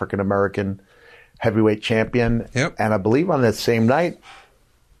first African-American heavyweight champion. Yep. And I believe on that same night,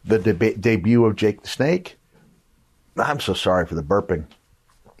 the debut of Jake the Snake. I'm so sorry for the burping.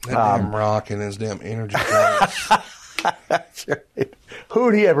 That damn Rock and his damn energy drinks. That's right.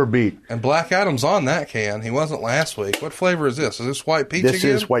 Who'd he ever beat? And Black Adam's on that can. He wasn't last week. What flavor is this? Is this white peach This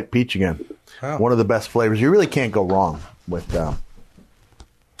again? is white peach again. Oh. One of the best flavors. You really can't go wrong with the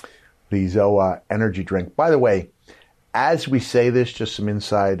ZOA energy drink. By the way, as we say this, just some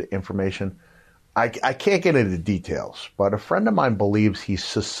inside information. I can't get into details, but a friend of mine believes he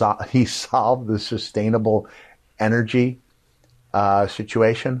solved the sustainable energy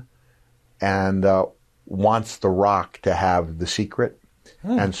situation and wants The Rock to have the secret.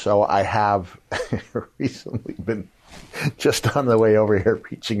 And so I have recently been just on the way over here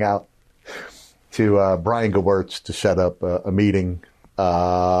reaching out to Brian Gewirtz to set up a meeting.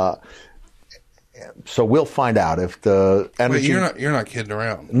 So we'll find out if the energy. Wait, you're not kidding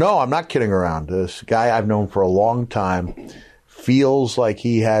around. No, I'm not kidding around. This guy I've known for a long time feels like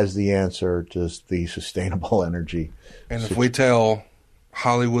he has the answer to the sustainable energy. And if we tell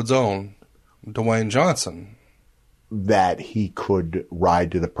Hollywood's own Dwayne Johnson that he could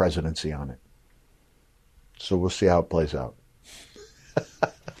ride to the presidency on it. So we'll see how it plays out.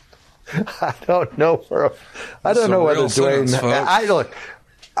 I don't know whether Dwayne.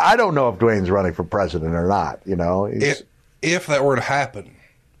 I don't know if Dwayne's running for president or not. You know, if that were to happen,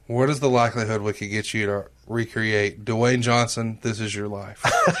 what is the likelihood we could get you to recreate Dwayne Johnson? This is your life.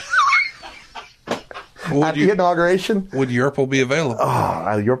 At the inauguration, would Yerpel be available?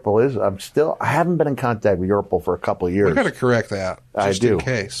 Yerpel is. I haven't been in contact with Yerpel for a couple of years. We've got to correct that. I do. In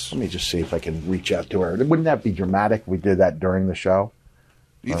case. Let me just see if I can reach out to her. Wouldn't that be dramatic if we did that during the show?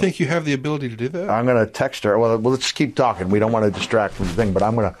 You think you have the ability to do that? I'm going to text her. Well, let's keep talking. We don't want to distract from the thing, but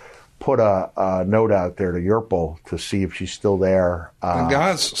I'm going to put a note out there to Yerpel to see if she's still there. And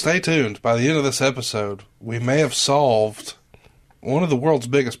guys, stay tuned. By the end of this episode, we may have solved one of the world's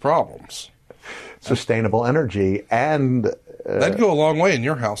biggest problems. Sustainable energy, and that'd go a long way in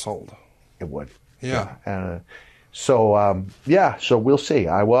your household. It would. Yeah. So we'll see.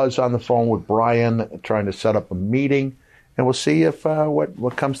 I was on the phone with Brian trying to set up a meeting, and we'll see if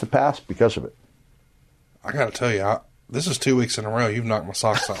what comes to pass because of it. I got to tell you, this is 2 weeks in a row you've knocked my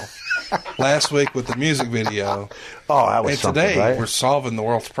socks off. Last week with the music video. Oh, that was something, today right? We're solving the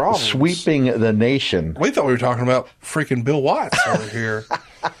world's problems. Sweeping the nation. We thought we were talking about freaking Bill Watts over here.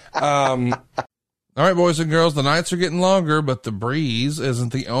 All right, boys and girls, the nights are getting longer, but the breeze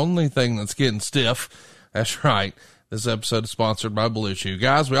isn't the only thing that's getting stiff. That's right. This episode is sponsored by Blue Chew.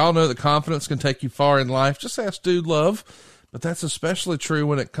 Guys, we all know that confidence can take you far in life. Just ask Dude Love. But that's especially true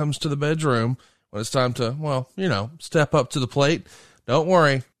when it comes to the bedroom, when it's time to, step up to the plate. Don't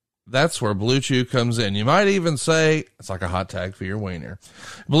worry. That's where Blue Chew comes in. You might even say it's like a hot tag for your wiener.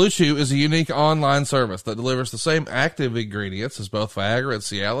 Blue Chew is a unique online service that delivers the same active ingredients as both Viagra and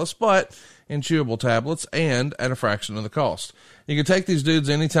Cialis, but in chewable tablets and at a fraction of the cost. You can take these dudes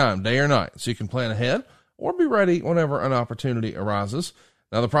anytime, day or night, so you can plan ahead or be ready whenever an opportunity arises.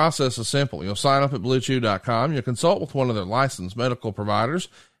 Now, the process is simple. You'll sign up at BlueChew.com. You'll consult with one of their licensed medical providers,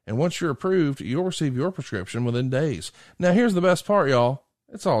 and once you're approved, you'll receive your prescription within days. Now, here's the best part, y'all.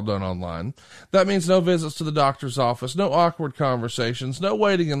 It's all done online. That means no visits to the doctor's office, no awkward conversations, no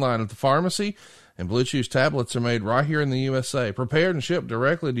waiting in line at the pharmacy. And Blue Chew's tablets are made right here in the USA, prepared and shipped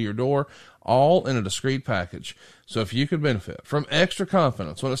directly to your door, all in a discreet package. So if you could benefit from extra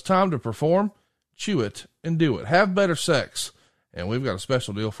confidence when it's time to perform, chew it and do it. Have better sex. And we've got a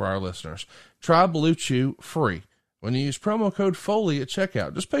special deal for our listeners. Try Blue Chew free when you use promo code FOLEY at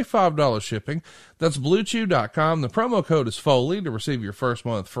checkout. Just pay $5 shipping. That's BlueChew.com. The promo code is FOLEY to receive your first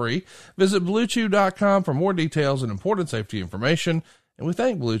month free. Visit BlueChew.com for more details and important safety information. And we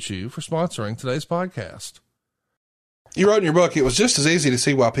thank Blue Chew for sponsoring today's podcast. You wrote in your book, it was just as easy to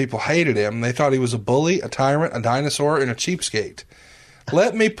see why people hated him. They thought he was a bully, a tyrant, a dinosaur, and a cheapskate.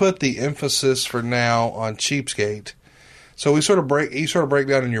 Let me put the emphasis for now on cheapskate. So you sort of break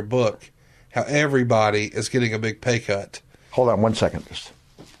down in your book how everybody is getting a big pay cut. Hold on 1 second.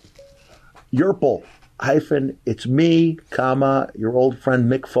 Yerpel, it's me, your old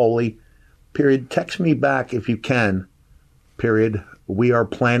friend Mick Foley, period. Text me back if you can, period. We are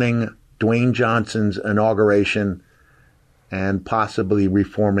planning Dwayne Johnson's inauguration and possibly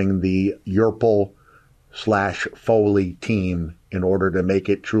reforming the Yerpel/Foley team in order to make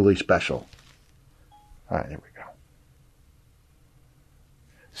it truly special. All right, there we go.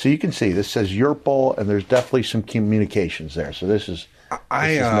 So you can see this says Yerpel, and there's definitely some communications there. So this is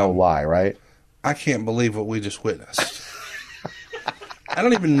no lie, right? I can't believe what we just witnessed. I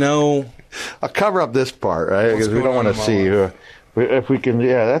don't even know. I'll cover up this part, right? Because we don't want to see if we can.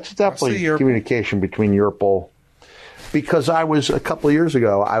 Yeah, that's definitely communication between Yerpel. Because a couple of years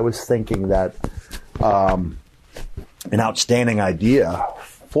ago, I was thinking that an outstanding idea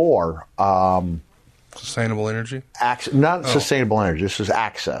for sustainable energy? Sustainable energy. This is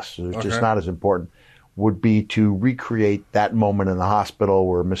access. It's just not as important. Would be to recreate that moment in the hospital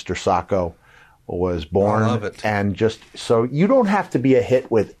where Mr. Sacco was born. I love it. And just so you don't have to be a hit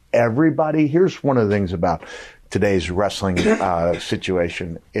with everybody. Here's one of the things about today's wrestling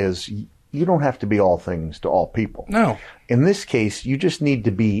situation is you don't have to be all things to all people. No. In this case, you just need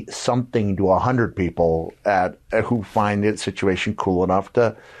to be something to 100 people who find the situation cool enough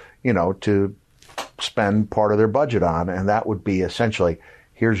to spend part of their budget on. And that would be essentially,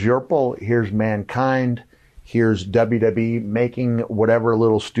 here's Yerpel, here's Mankind, here's WWE making whatever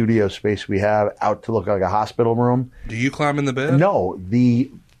little studio space we have out to look like a hospital room. Do you climb in the bed? No,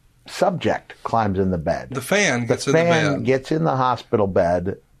 the subject climbs in the bed. The fan gets in the bed. The fan gets in the hospital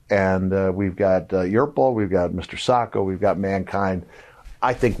bed, and we've got Yerpel, we've got Mr. Sacco, we've got Mankind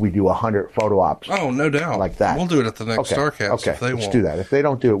I think we do 100 photo ops. Oh, no doubt. Like that. We'll do it at the next StarCast if they let's want. do that. If they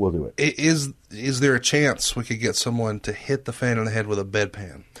don't do it, we'll do it. Is there a chance we could get someone to hit the fan in the head with a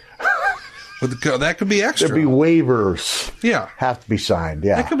bedpan? That could be extra. There'd be waivers. Yeah. Have to be signed.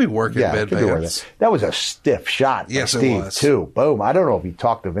 Yeah. That could be working bedpans. That was a stiff shot. Yes, Steve, it was. Too. Boom. I don't know if he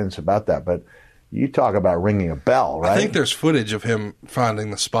talked to Vince about that, but you talk about ringing a bell, right? I think there's footage of him finding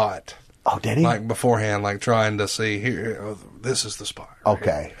the spot. Oh, did he? Like beforehand, like trying to see, here, this is the spot. Right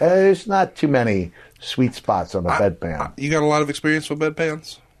okay. There's not too many sweet spots on a bedpan. You got a lot of experience with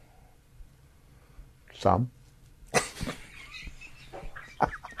bedpans? Some.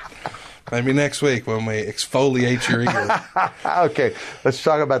 Maybe next week when we exfoliate your ear. Okay, let's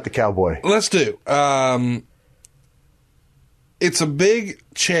talk about the Cowboy. Let's do. It's a big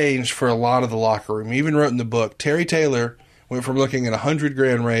change for a lot of the locker room. He even wrote in the book, Terry Taylor went from looking at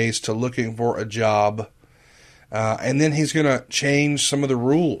 $100,000 raise to looking for a job. And then he's going to change some of the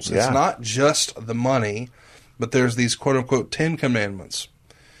rules. Yeah. It's not just the money, but there's these quote-unquote 10 commandments.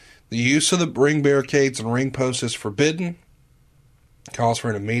 The use of the ring barricades and ring posts is forbidden. Calls for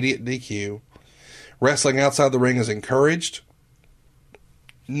an immediate DQ. Wrestling outside the ring is encouraged.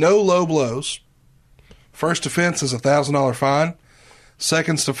 No low blows. First offense is a $1,000 fine.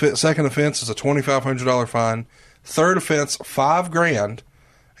 Second offense is a $2,500 fine. Third offense, $5,000,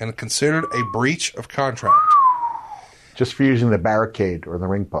 and considered a breach of contract. Just for using the barricade or the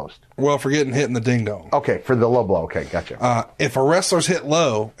ring post. Well, for getting hit in the ding dong. Okay, for the low blow. Okay, gotcha. If a wrestler's hit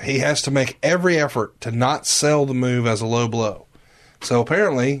low, he has to make every effort to not sell the move as a low blow. So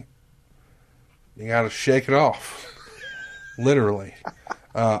apparently, you got to shake it off. Literally.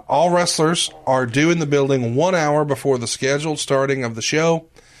 All wrestlers are due in the building 1 hour before the scheduled starting of the show.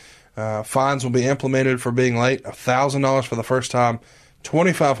 Fines will be implemented for being late. $1,000 for the first time,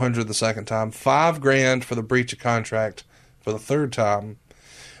 $2,500 the second time, $5,000 for the breach of contract for the third time.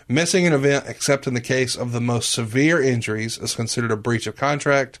 Missing an event, except in the case of the most severe injuries, is considered a breach of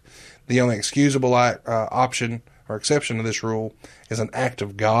contract. The only excusable option or exception to this rule is an act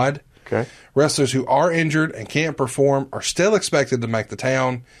of God. Okay. Wrestlers who are injured and can't perform are still expected to make the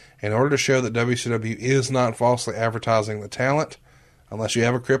town in order to show that WCW is not falsely advertising the talent, unless you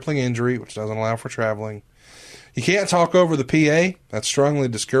have a crippling injury, which doesn't allow for traveling. You can't talk over the PA. That's strongly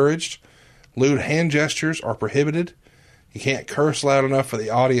discouraged. Lewd hand gestures are prohibited. You can't curse loud enough for the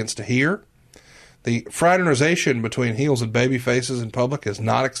audience to hear. The fraternization between heels and baby faces in public is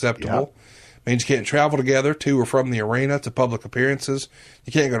not acceptable. Means you can't travel together to or from the arena to public appearances.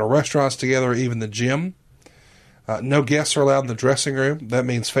 You can't go to restaurants together or even the gym. No guests are allowed in the dressing room. That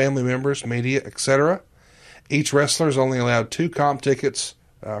means family members, media, etc. Each wrestler is only allowed 2 comp tickets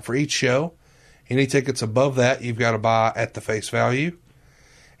for each show. Any tickets above that you've got to buy at the face value.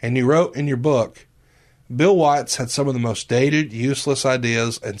 And you wrote in your book, Bill Watts had some of the most dated, useless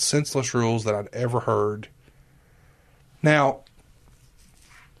ideas and senseless rules that I'd ever heard. Now,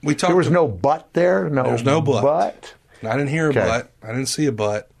 we talked. There was no but there? There's no but. I didn't hear a Okay. but. I didn't see a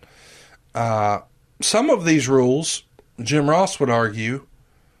but. Some of these rules, Jim Ross would argue,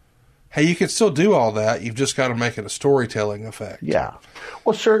 hey, you can still do all that. You've just got to make it a storytelling effect. Yeah.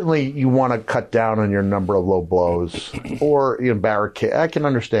 Well, certainly you want to cut down on your number of low blows or barricade. I can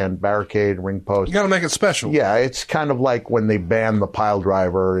understand barricade, ring post. You got to make it special. Yeah, it's kind of like when they banned the pile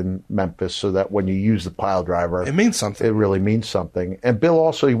driver in Memphis, so that when you use the pile driver, It means something. It really means something. And Bill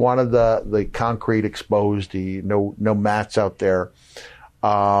also, he wanted the concrete exposed, no mats out there.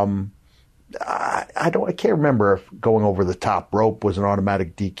 I can't remember if going over the top rope was an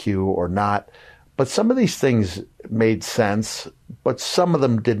automatic DQ or not, but some of these things made sense, but some of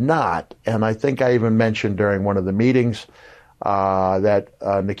them did not. And I think I even mentioned during one of the meetings that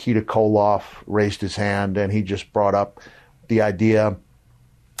Nikita Koloff raised his hand, and he just brought up the idea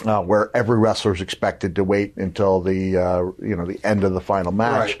where every wrestler is expected to wait until the end of the final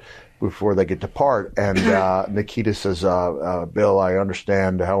match. Right. Before they get to part. And Nikita says, Bill, I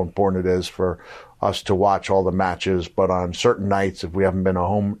understand how important it is for us to watch all the matches, but on certain nights, if we haven't been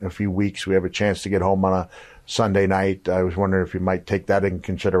home in a few weeks, we have a chance to get home on a Sunday night. I was wondering if you might take that in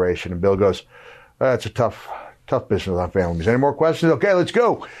consideration. And Bill goes, that's a tough business on families. Any more questions? Okay, let's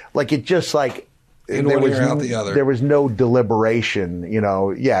go. Like, it just like... In one ear, out the other. There was no deliberation,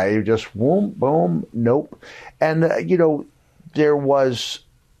 Yeah, you just boom, boom, nope. And, there was...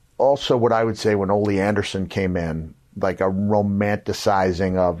 Also, what I would say when Ole Anderson came in, like a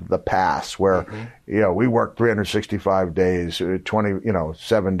romanticizing of the past, where we worked 365 days,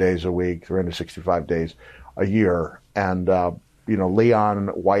 7 days a week, 365 days a year, and Leon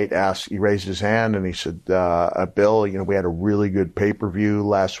White he raised his hand and he said, "Bill, we had a really good pay-per-view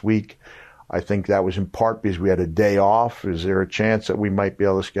last week. I think that was in part because we had a day off. Is there a chance that we might be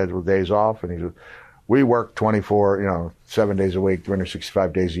able to schedule days off? And he said, we work 7 days a week,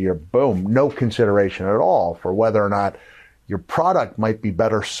 365 days a year. Boom. No consideration at all for whether or not your product might be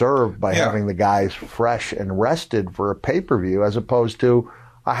better served by having the guys fresh and rested for a pay-per-view as opposed to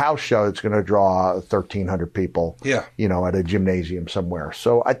a house show that's going to draw 1,300 people, at a gymnasium somewhere.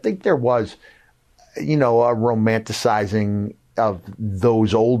 So I think there was, a romanticizing of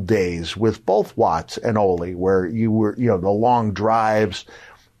those old days with both Watts and Ole, where you were, the long drives,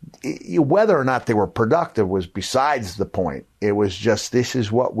 whether or not they were productive was besides the point. It was just, this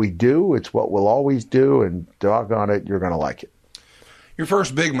is what we do. It's what we'll always do. And doggone it, you're going to like it. Your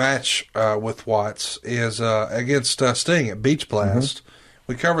first big match with Watts is against Sting at Beach Blast. Mm-hmm.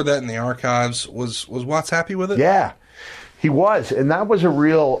 We covered that in the archives. Was Watts happy with it? Yeah, he was. And that was a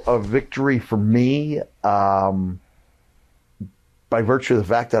real victory for me by virtue of the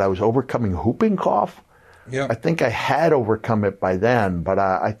fact that I was overcoming whooping cough. Yeah. I think I had overcome it by then, but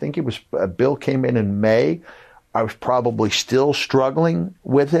I think it was Bill came in May. I was probably still struggling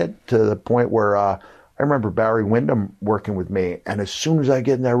with it to the point where I remember Barry Windham working with me, and as soon as I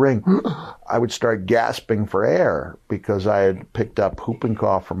get in that ring, I would start gasping for air because I had picked up whooping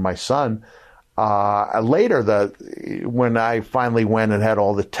cough from my son. Later, when I finally went and had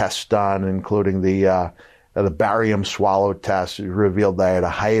all the tests done, including the barium swallow test, it revealed that I had a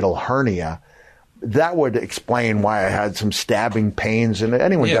hiatal hernia. That would explain why I had some stabbing pains. And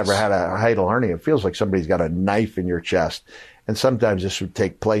anyone's ever had a hiatal hernia, it feels like somebody's got a knife in your chest. And sometimes this would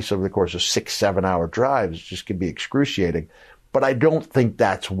take place over the course of 6-7 hour drives. It just could be excruciating. But I don't think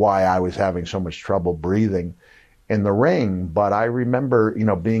that's why I was having so much trouble breathing in the ring. But I remember,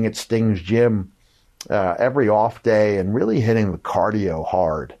 being at Sting's gym every off day and really hitting the cardio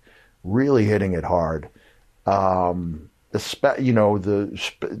hard, really hitting it hard. The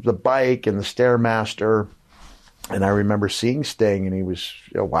bike and the Stairmaster. And I remember seeing Sting, and he was,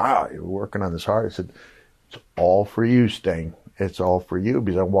 wow, you're working on this hard. I said, it's all for you, Sting. It's all for you,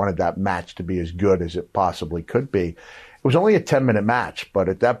 because I wanted that match to be as good as it possibly could be. It was only a 10-minute match, but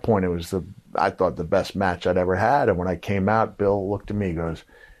at that point it was I thought the best match I'd ever had. And when I came out, Bill looked at me and goes,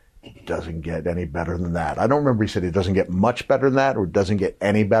 it doesn't get any better than that. I don't remember he said it doesn't get much better than that or it doesn't get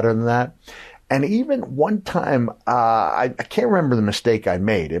any better than that. And even one time, I can't remember the mistake I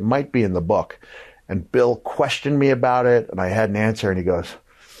made. It might be in the book. And Bill questioned me about it, and I had an answer, and he goes,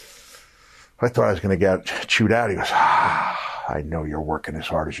 I thought I was going to get chewed out. He goes, I know you're working as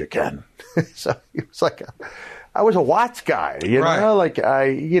hard as you can. So he was like, I was a Watts guy, know, like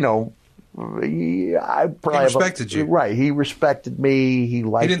I probably he respected you. Right. He respected me. He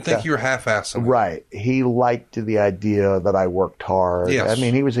didn't think you were half-assing. Right. He liked the idea that I worked hard. Yes. I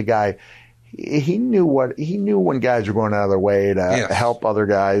mean, he was a guy. He knew when guys were going out of their way to help other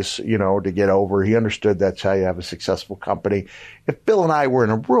guys, to get over. He understood that's how you have a successful company. If Bill and I were in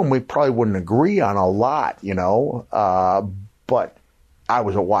a room, we probably wouldn't agree on a lot, but I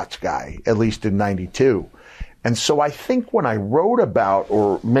was a Watts guy, at least in 92. And so I think when I wrote about,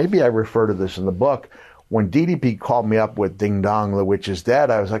 or maybe I refer to this in the book, when DDP called me up with Ding Dong, the Witch is Dead,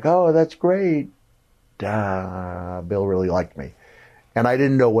 I was like, oh, that's great. Bill really liked me. And I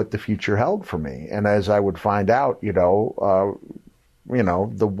didn't know what the future held for me. And as I would find out, the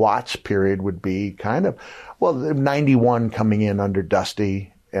Watts period would be kind of, 91 coming in under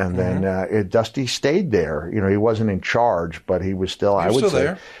Dusty. And then Dusty stayed there. He wasn't in charge, but he was still,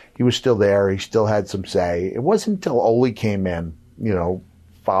 he was still there. He still had some say. It wasn't until Ole came in,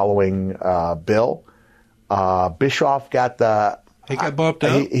 following Bill. Bischoff he got bumped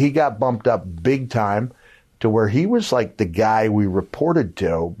up. He got bumped up big time, to where he was like the guy we reported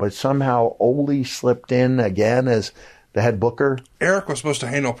to, but somehow Ole slipped in again as the head booker. Eric was supposed to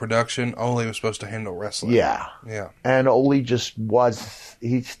handle production. Ole was supposed to handle wrestling. Yeah. And Ole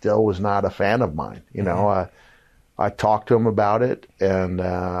he still was not a fan of mine. I talked to him about it, and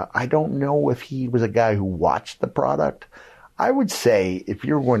I don't know if he was a guy who watched the product. I would say if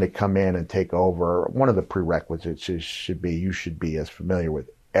you're going to come in and take over, one of the prerequisites should be you should be as familiar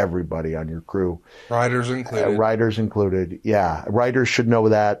with everybody on your crew. Writers included. Writers included, yeah. Writers should know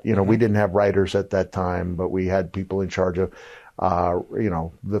that. We didn't have writers at that time, but we had people in charge of,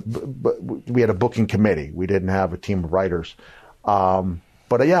 we had a booking committee. We didn't have a team of writers.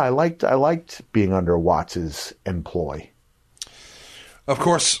 But yeah, I liked being under Watts's employ. Of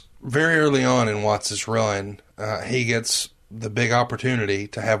course, very early on in Watts's run, he gets the big opportunity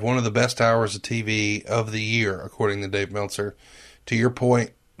to have one of the best hours of TV of the year, according to Dave Meltzer. To your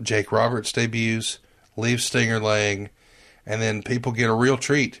point, Jake Roberts debuts, leaves Stinger laying, and then people get a real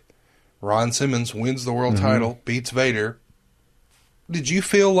treat. Ron Simmons wins the world title, beats Vader. Did you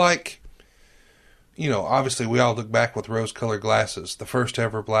feel like obviously we all look back with rose-colored glasses. The first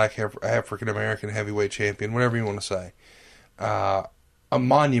ever black African-American heavyweight champion, whatever you want to say. A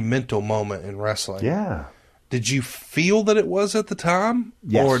monumental moment in wrestling. Yeah. Did you feel that it was at the time?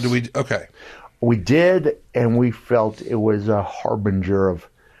 Yes. Or do we? Okay. We did, and we felt it was a harbinger of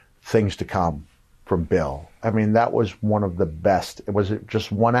things to come from Bill. I mean, that was one of the best. Was it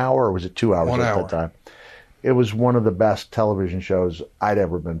just 1 hour or was it 2 hours 1 at hour. that time? It was one of the best television shows I'd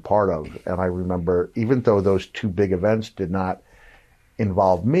ever been part of. And I remember, even though those two big events did not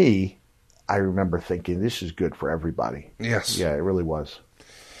involve me, I remember thinking, this is good for everybody. Yes. Yeah, it really was.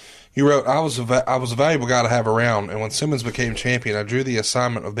 You wrote, I was a valuable guy to have around, and when Simmons became champion, I drew the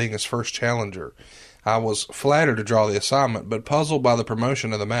assignment of being his first challenger. I was flattered to draw the assignment, but puzzled by the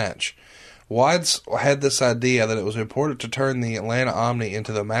promotion of the match. Watts had this idea that it was important to turn the Atlanta Omni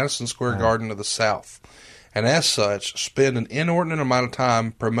into the Madison Square Garden of the South, and as such, spend an inordinate amount of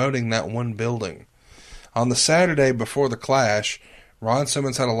time promoting that one building. On the Saturday before the Clash, Ron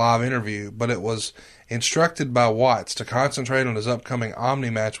Simmons had a live interview, but it was instructed by Watts to concentrate on his upcoming Omni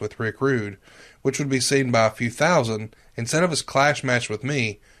match with Rick Rude, which would be seen by a few thousand, instead of his Clash match with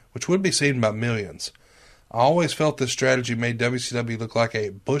me, which would be seen by millions. I always felt this strategy made WCW look like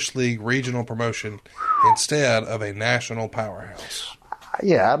a Bush League regional promotion instead of a national powerhouse.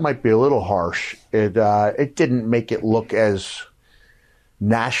 Yeah, it might be a little harsh. It didn't make it look as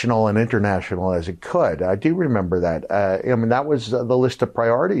national and international as it could. I do remember that. I mean, that was the list of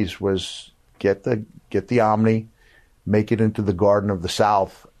priorities: was get the Omni, make it into the Garden of the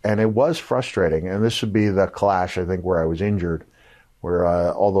South, and it was frustrating. And this would be the Clash, I think, where I was injured, where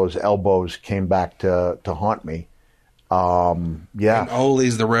all those elbows came back to haunt me. Yeah. And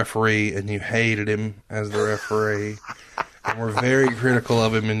Ole's the referee, and you hated him as the referee. And we're very critical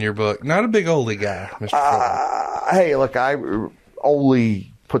of him in your book. Not a big Ole guy, Mr. Hey, look, Ole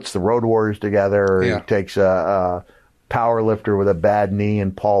puts the Road Warriors together. Yeah. He takes a power lifter with a bad knee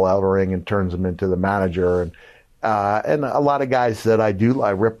and Paul Ellering and turns him into the manager. And a lot of guys that I do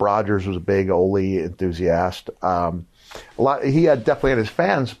like. Rip Rogers was a big Ole enthusiast. He definitely had his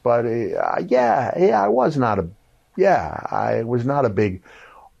fans, but I was not a big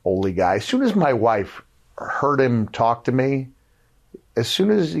Ole guy. As soon as my wife heard him talk to me, as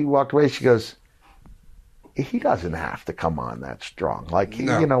soon as he walked away, she goes, he doesn't have to come on that strong. Like,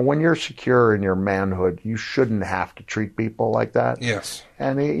 No. When you're secure in your manhood, you shouldn't have to treat people like that. Yes.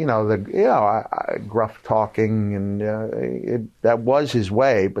 And gruff talking, and that was his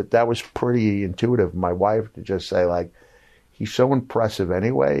way, but that was pretty intuitive. My wife to just say, like, he's so impressive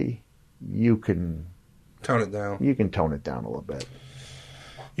anyway, you can Tone it down. You can tone it down a little bit.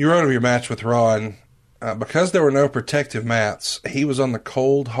 You wrote of your match with Ron. Because there were no protective mats, he was on the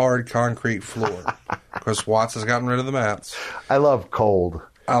cold, hard concrete floor. Because Watts has gotten rid of the mats. I love cold.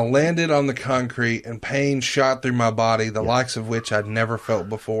 I landed on the concrete and pain shot through my body, the likes of which I'd never felt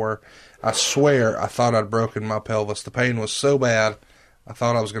before. I swear I thought I'd broken my pelvis. The pain was so bad, I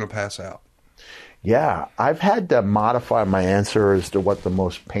thought I was going to pass out. Yeah, I've had to modify my answer as to what the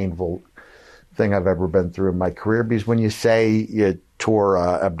most painful thing I've ever been through in my career, because when you say you tore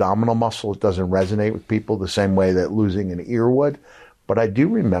abdominal muscle, it doesn't resonate with people the same way that losing an ear would. But I do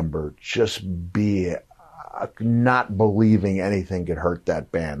remember just not believing anything could hurt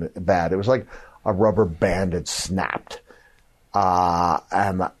that bad. It was like a rubber band had snapped.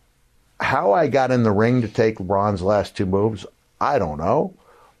 And how I got in the ring to take Ron's last two moves, I don't know.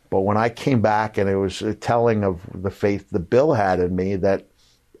 But when I came back, and it was telling of the faith that Bill had in me, that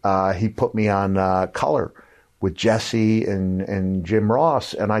he put me on color with Jesse and Jim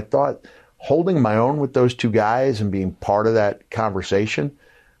Ross. And I thought, holding my own with those two guys and being part of that conversation,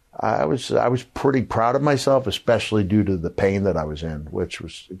 I was pretty proud of myself, especially due to the pain that I was in, which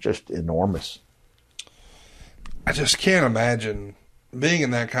was just enormous. I just can't imagine being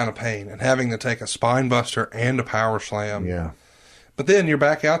in that kind of pain and having to take a spine buster and a power slam. Yeah. But then you're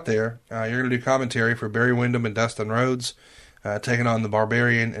back out there. You're going to do commentary for Barry Windham and Dustin Rhodes, taking on the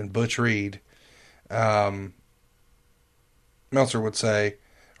Barbarian and Butch Reed. Meltzer would say,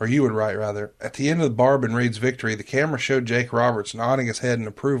 or you would write rather, at the end of the Barb and Reed's victory, the camera showed Jake Roberts nodding his head in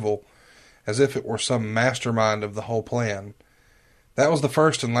approval as if it were some mastermind of the whole plan. That was the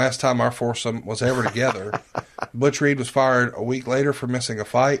first and last time our foursome was ever together. Butch Reed was fired a week later for missing a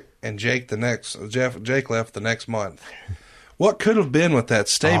fight, and Jake left the next month. What could have been with that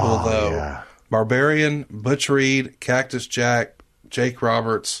stable, though? Yeah. Barbarian, Butch Reed, Cactus Jack, Jake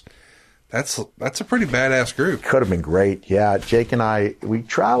Roberts. That's a pretty badass group. Could have been great. Yeah, Jake and I, we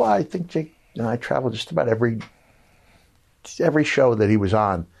travel. I think Jake and I traveled just about every show that he was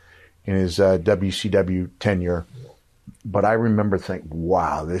on in his WCW tenure. But I remember thinking,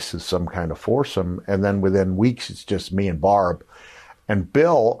 wow, this is some kind of foursome. And then within weeks, it's just me and Barb. And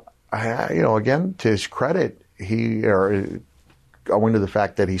Bill, again, to his credit, owing to the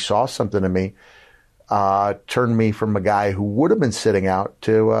fact that he saw something in me, turned me from a guy who would have been sitting out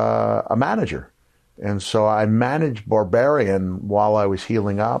to a manager. And so I managed Barbarian while I was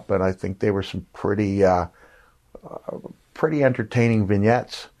healing up, and I think they were some pretty entertaining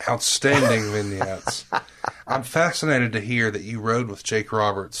vignettes. Outstanding vignettes. I'm fascinated to hear that you rode with Jake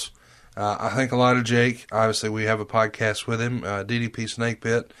Roberts. I think a lot of Jake. Obviously, we have a podcast with him, DDP Snake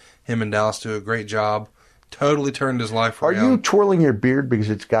Pit. Him and Dallas do a great job. Totally turned his life around. Are you twirling your beard because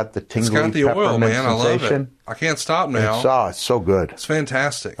it's got the tingly peppermint sensation? It's got the oil, man. I love it. I can't stop now. It's so good. It's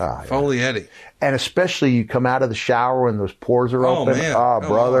fantastic. Foley Eddie. And especially you come out of the shower when those pores are open. Man.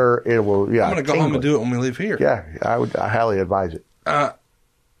 Brother, it will, yeah. I'm going to go home and do it when we leave here. Yeah, I highly advise it.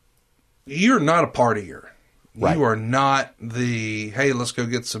 You're not a partier. Right. You are not the, hey, let's go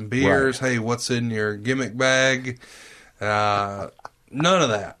get some beers. Right. Hey, what's in your gimmick bag? None of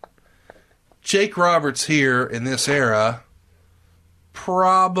that. Jake Roberts here in this era,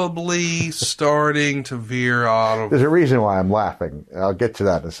 probably starting to veer out of... There's a reason why I'm laughing. I'll get to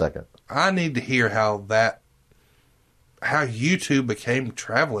that in a second. I need to hear how you two became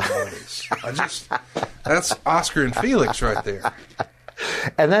traveling buddies. That's Oscar and Felix right there.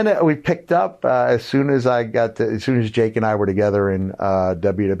 And then we picked up as soon as Jake and I were together in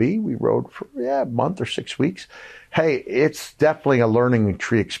WWE. We rode for a month or 6 weeks. Hey, it's definitely a learning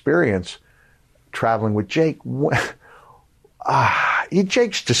tree experience traveling with Jake.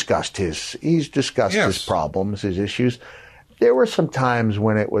 Jake's discussed his problems, his issues. There were some times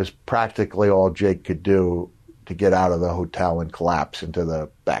when it was practically all Jake could do to get out of the hotel and collapse into the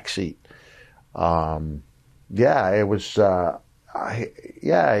back seat. It was.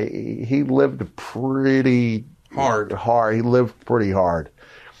 He lived pretty hard. He lived pretty hard.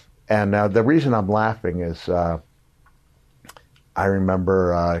 And the reason I'm laughing is I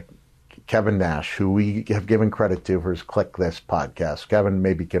remember Kevin Nash, who we have given credit to for his Click This podcast. Kevin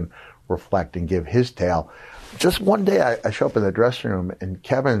maybe can reflect and give his tale. Just one day I show up in the dressing room, and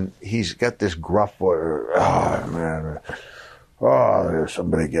Kevin, he's got this gruff voice. Oh, man. Oh,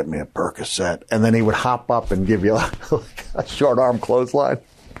 somebody get me a Percocet. And then he would hop up and give you a short arm clothesline.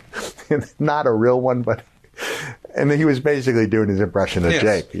 Not a real one, but... And he was basically doing his impression of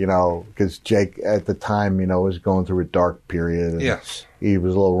Jake, because Jake at the time, was going through a dark period. And he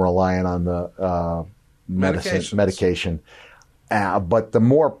was a little reliant on the medication. But the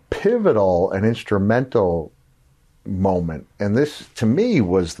more pivotal and instrumental moment, and this to me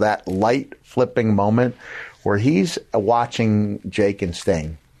was that light flipping moment where he's watching Jake and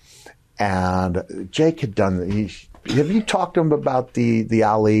Sting, and Jake had done. Have you talked to him about the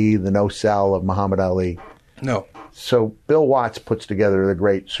no-sell of Muhammad Ali? No. So Bill Watts puts together the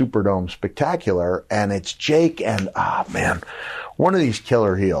great Superdome Spectacular, and it's Jake and one of these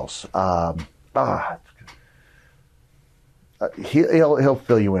killer heels. He'll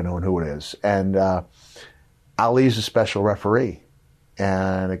fill you in on who it is, and Ali's a special referee.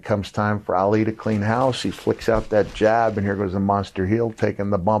 And it comes time for Ali to clean house. He flicks out that jab, and here goes the monster heel taking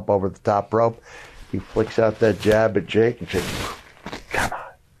the bump over the top rope. He flicks out that jab at Jake, and Jake, come on.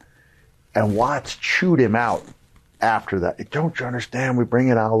 And Watts chewed him out after that. Don't you understand? We bring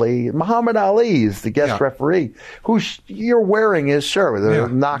in Ali. Muhammad Ali is the guest referee, who you're wearing his shirt with a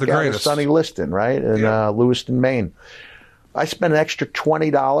knockout of Sonny Liston, right? In Lewiston, Maine. I spent an extra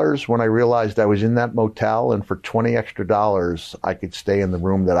 $20 when I realized I was in that motel, and for $20 extra, I could stay in the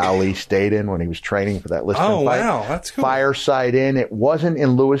room that Ali stayed in when he was training for that Liston fight. Oh, wow, that's cool. Fireside Inn. It wasn't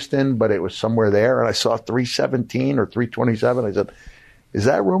in Lewiston, but it was somewhere there, and I saw 317 or 327. I said, is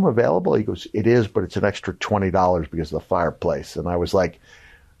that room available? He goes, it is, but it's an extra $20 because of the fireplace. And I was like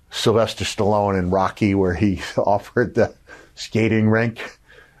Sylvester Stallone in Rocky, where he offered the skating rink.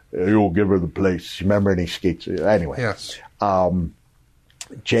 You'll give her the place. Remember? And he skates. Anyway. Yes.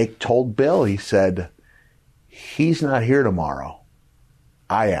 Jake told Bill, he said, he's not here tomorrow.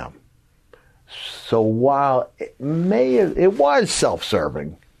 I am. So while it was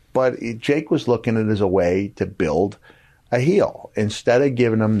self-serving, but Jake was looking at it as a way to build a heel. Instead of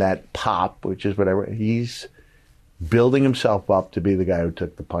giving him that pop, which is whatever, he's building himself up to be the guy who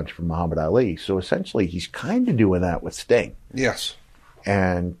took the punch from Muhammad Ali. So essentially, he's kind of doing that with Sting. Yes.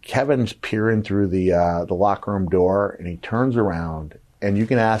 And Kevin's peering through the locker room door, and he turns around, and you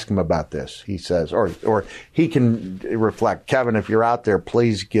can ask him about this. He says, or he can reflect, Kevin, if you're out there,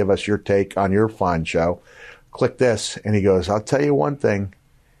 please give us your take on your fine show. Click this. And he goes, I'll tell you one thing.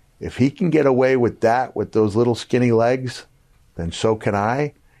 If he can get away with that, with those little skinny legs, then so can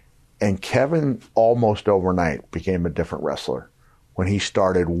I. And Kevin almost overnight became a different wrestler when he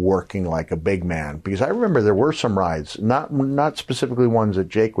started working like a big man. Because I remember there were some rides, not specifically ones that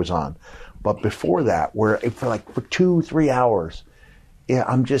Jake was on, but before that, where for 2-3 hours, yeah,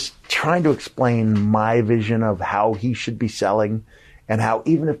 I'm just trying to explain my vision of how he should be selling, and how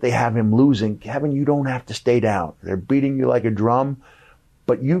even if they have him losing, Kevin, you don't have to stay down. They're beating you like a drum,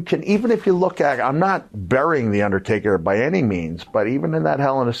 but you can, even if you look at, I'm not burying The Undertaker by any means, but even in that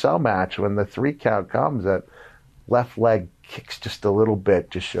Hell in a Cell match, when the 3 count comes, that left leg kicks just a little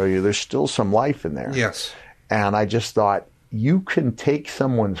bit to show you there's still some life in there. Yes. And I just thought, you can take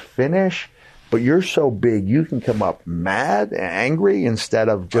someone's finish, but you're so big, you can come up mad, angry, instead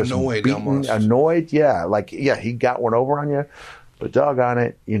of just annoyed. Yeah, he got one over on you, but doggone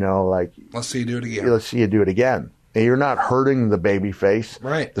it, let's see you do it again. Let's see you do it again. And you're not hurting the baby face.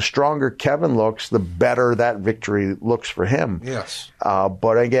 Right. The stronger Kevin looks, the better that victory looks for him. Yes.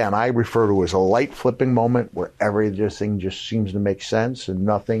 But again, I refer to it as a light flipping moment where everything just seems to make sense and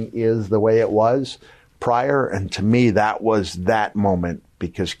nothing is the way it was prior. And to me, that was that moment,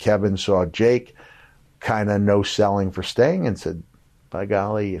 because Kevin saw Jake kind of no selling for staying and said, by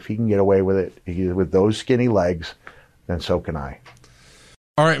golly, if he can get away with it with those skinny legs, then so can I.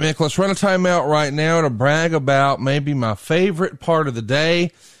 All right, Mick, let's run a timeout right now to brag about maybe my favorite part of the day.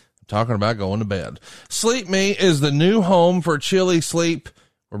 I'm talking about going to bed. Sleep Me is the new home for Chili Sleep.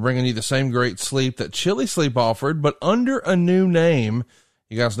 We're bringing you the same great sleep that Chili Sleep offered, but under a new name.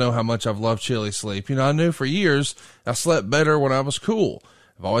 You guys know how much I've loved Chili Sleep. I knew for years I slept better when I was cool.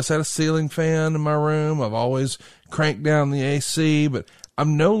 I've always had a ceiling fan in my room. I've always cranked down the AC, but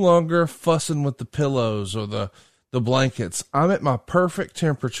I'm no longer fussing with the pillows or the blankets. I'm at my perfect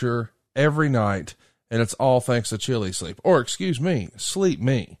temperature every night, and it's all thanks to Chili Sleep. Or, Sleep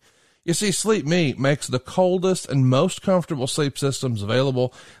Me. You see, Sleep Me makes the coldest and most comfortable sleep systems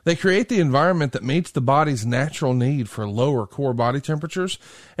available. They create the environment that meets the body's natural need for lower core body temperatures,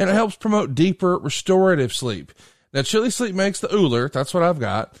 and it helps promote deeper, restorative sleep. Now, Chili Sleep makes the Uller. That's what I've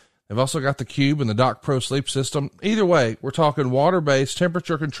got. They've also got the Cube and the Doc Pro sleep system. Either way, we're talking water-based,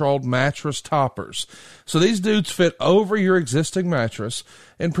 temperature-controlled mattress toppers. So these dudes fit over your existing mattress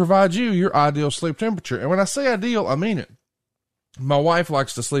and provide you your ideal sleep temperature. And when I say ideal, I mean it. My wife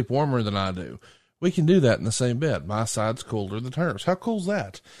likes to sleep warmer than I do. We can do that in the same bed. My side's cooler than hers. How cool's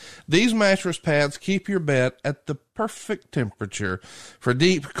that? These mattress pads keep your bed at the perfect temperature for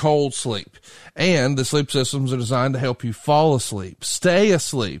deep, cold sleep. And the sleep systems are designed to help you fall asleep, stay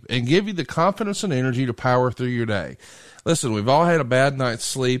asleep, and give you the confidence and energy to power through your day. Listen, we've all had a bad night's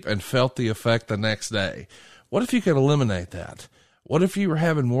sleep and felt the effect the next day. What if you could eliminate that? What if you were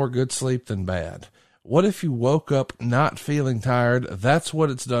having more good sleep than bad? What if you woke up not feeling tired? That's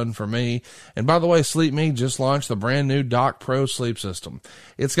what it's done for me. And by the way, Sleep Me just launched the brand new Doc Pro sleep system.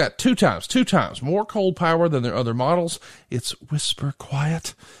 It's got two times more cold power than their other models. It's whisper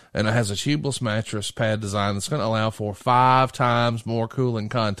quiet, and it has a tubeless mattress pad design that's going to allow for 5 times more cooling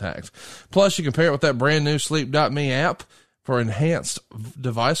contact. Plus, you can pair it with that brand new Sleep.me app for enhanced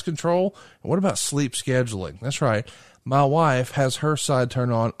device control. And what about sleep scheduling? That's right. My wife has her side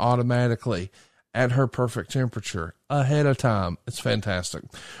turned on automatically at her perfect temperature ahead of time. It's fantastic.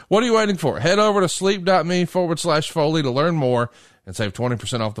 What are you waiting for? Head over to sleep.me/Foley to learn more and save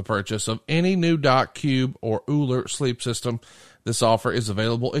 20% off the purchase of any new Doc, Cube, or Uller sleep system. This offer is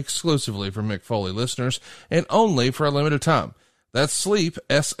available exclusively for Mick Foley listeners and only for a limited time. That's sleep,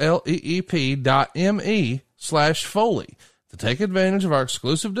 sleep.me/Foley to take advantage of our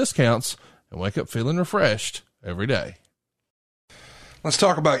exclusive discounts and wake up feeling refreshed every day. Let's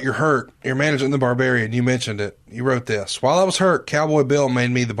talk about your hurt. You're managing the Barbarian. You mentioned it. You wrote this. While I was hurt, Cowboy Bill made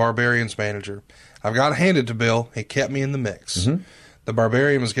me the Barbarian's manager. I've got to hand it to Bill. He kept me in the mix. Mm-hmm. The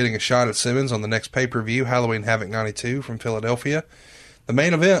Barbarian was getting a shot at Simmons on the next pay-per-view, Halloween Havoc 92 from Philadelphia. The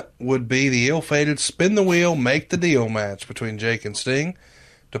main event would be the ill-fated spin the wheel, make the deal match between Jake and Sting.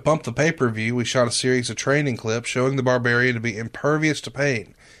 To pump the pay-per-view, we shot a series of training clips showing the Barbarian to be impervious to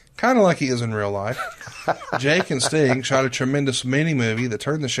pain. Kind of like he is in real life. Jake and Sting shot a tremendous mini-movie that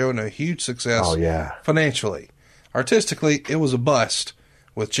turned the show into a huge success financially. Artistically, it was a bust,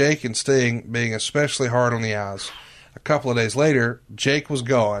 with Jake and Sting being especially hard on the eyes. A couple of days later, Jake was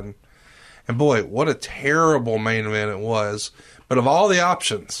gone. And boy, what a terrible main event it was. But of all the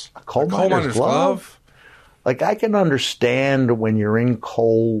options, a coal miner's glove? Like, I can understand when you're in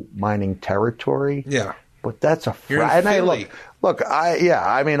coal mining territory. Yeah. But that's a and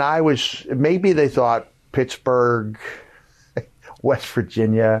I was, maybe they thought Pittsburgh, West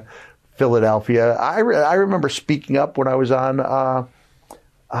Virginia, Philadelphia. I remember speaking up when I was on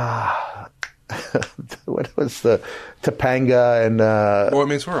what was the Topanga and Boy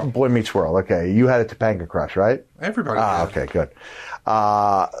Meets World. Boy Meets World. Okay, you had a Topanga crush, right? Everybody did. Okay, good.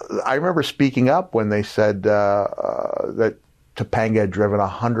 I remember speaking up when they said that Topanga had driven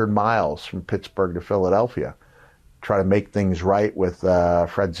 100 miles from Pittsburgh to Philadelphia, try to make things right with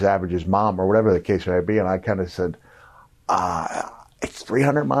Fred Savage's mom or whatever the case may be. And I kind of said, it's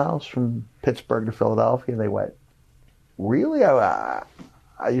 300 miles from Pittsburgh to Philadelphia. And they went, really? I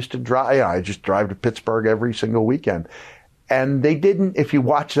used to drive, I just drive to Pittsburgh every single weekend. And they didn't, if you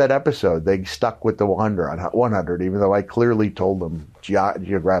watch that episode, they stuck with the 100, even though I clearly told them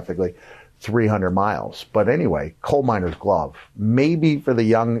geographically 300 miles. But anyway, Coal Miner's Glove, maybe for the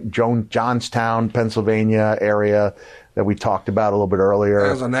young Johnstown, Pennsylvania area that we talked about a little bit earlier.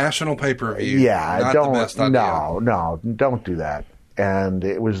 It was a national pay-per-view. Yeah, Not the best idea. No, don't do that. And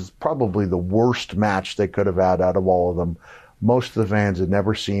it was probably the worst match they could have had out of all of them. Most of the fans had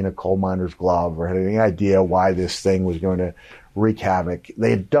never seen a Coal Miner's Glove or had any idea why this thing was going to wreak havoc. They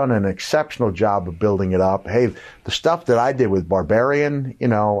had done an exceptional job of building it up. Hey, the stuff that I did with Barbarian,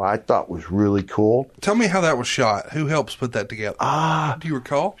 I thought was really cool. Tell me how that was shot. Who helps put that together? Do you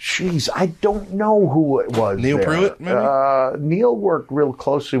recall? Jeez, I don't know who it was. Neil there. Pruitt, maybe? Neil worked real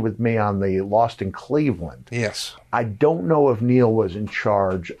closely with me on the Lost in Cleveland. Yes. I don't know if Neil was in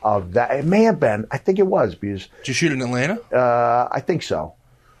charge of that. It may have been. I think it was because. Did you shoot in Atlanta? I think so.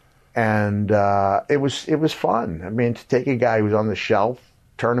 And it was fun. I mean, to take a guy who's on the shelf,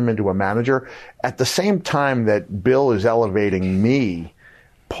 turn him into a manager. At the same time that Bill is elevating me,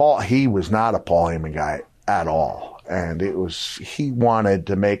 he was not a Paul Heyman guy at all. And he wanted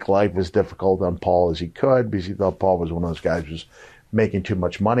to make life as difficult on Paul as he could because he thought Paul was one of those guys who was making too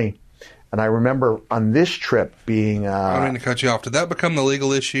much money. And I remember on this trip being... I don't mean to cut you off. Did that become the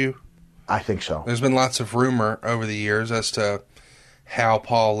legal issue? I think so. There's been lots of rumor over the years as to how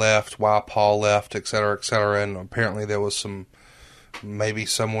Paul left, why Paul left, et cetera, and apparently there was maybe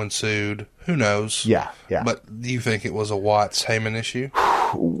someone sued. Who knows? Yeah. But do you think it was a Watts-Heyman issue?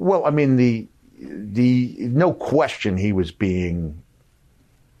 Well, I mean, the no question he was being...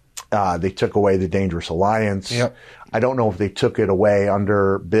 they took away the Dangerous Alliance. Yep. I don't know if they took it away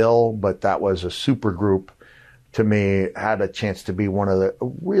under Bill, but that was a super group to me, had a chance to be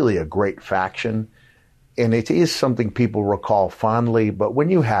really a great faction. And it is something people recall fondly, but when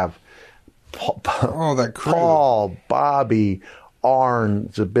you have that crew. Paul, Bobby, Arn,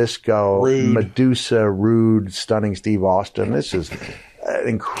 Zbyszko, Rude. Medusa, Rude, Stunning Steve Austin, this is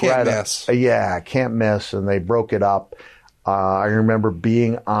incredible. Can't miss. Yeah, can't miss. And they broke it up. I remember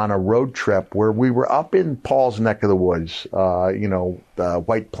being on a road trip where we were up in Paul's neck of the woods, the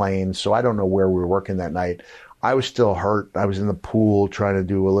White Plains. So I don't know where we were working that night. I was still hurt. I was in the pool trying to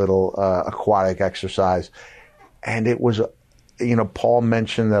do a little aquatic exercise. And it was, Paul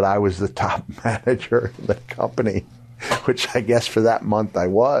mentioned that I was the top manager in the company, which I guess for that month I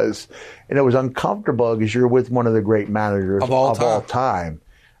was. And it was uncomfortable because you're with one of the great managers of all time.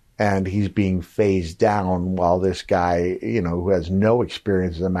 And he's being phased down while this guy, who has no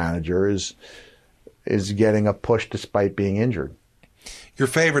experience as a manager is getting a push despite being injured. Your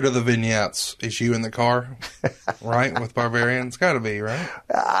favorite of the vignettes is you in the car, right, with Barbarian? It's got to be, right?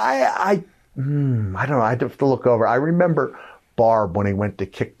 I don't know. I'd have to look over. I remember Barb when he went to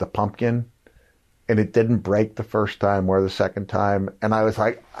kick the pumpkin, and it didn't break the first time or the second time. And I was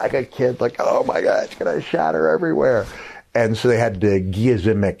like, I got kids like, oh my God, it's going to shatter everywhere. And so they had to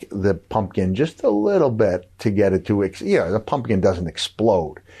gizmic the pumpkin just a little bit to get it to, the pumpkin doesn't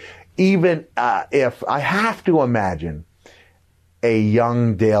explode. Even if I have to imagine a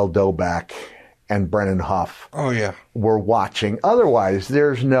young Dale Doback and Brennan Huff were watching. Otherwise,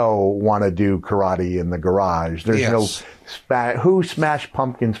 there's no want to do karate in the garage. There's no who smashed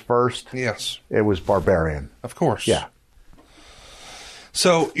pumpkins first? Yes. It was Barbarian. Of course. Yeah.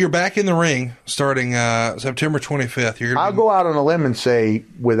 So you're back in the ring starting September 25th. I'll go out on a limb and say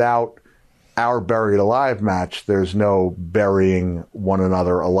without our Buried Alive match, there's no burying one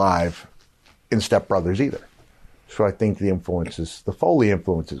another alive in Step Brothers either. So I think the Foley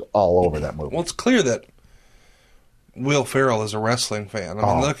influence is all over that movie. Well, it's clear that Will Ferrell is a wrestling fan.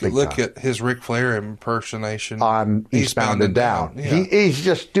 I mean, look at his Ric Flair impersonation on Eastbound and Down. Yeah. He's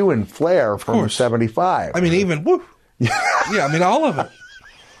just doing Flair from 75. I mean, even woo. Yeah, I mean all of it.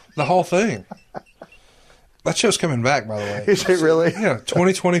 The whole thing. That show's coming back, by the way. Is it really? Yeah,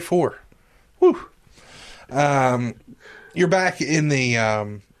 2024. Woo. You're back in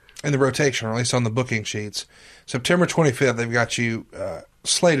the rotation, or at least on the booking sheets. September 25th, they've got you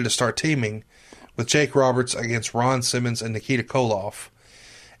slated to start teaming with Jake Roberts against Ron Simmons and Nikita Koloff.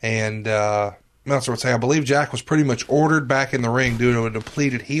 And Meltzer would say, I believe Jack was pretty much ordered back in the ring due to a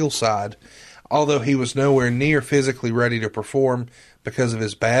depleted heel side. although he was nowhere near physically ready to perform because of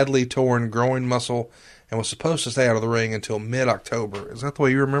his badly torn groin muscle and was supposed to stay out of the ring until mid-October. Is that the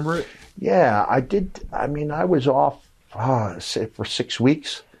way you remember it? Yeah, I did. I mean, I was off for 6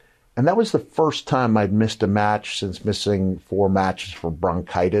 weeks, and that was the first time I'd missed a match since missing 4 matches for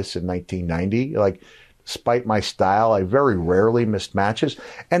bronchitis in 1990. Like, despite my style, I very rarely missed matches.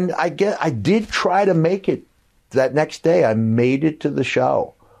 And I did try to make it that next day. I made it to the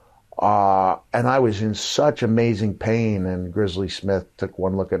show. And I was in such amazing pain. And Grizzly Smith took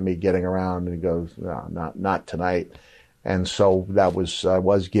one look at me getting around and he goes, no, not tonight. And so I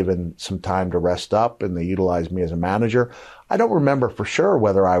was given some time to rest up, and they utilized me as a manager. I don't remember for sure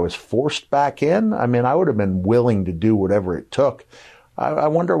whether I was forced back in. I mean, I would have been willing to do whatever it took. I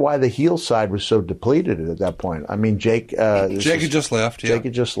wonder why the heel side was so depleted at that point. I mean, Jake had just left. Yeah. Jake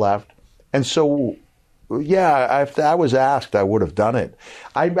had just left. And so, yeah, if I was asked, I would have done it.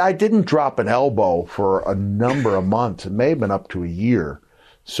 I didn't drop an elbow for a number of months. It may have been up to a year.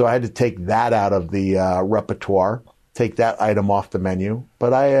 So I had to take that out of the repertoire, take that item off the menu.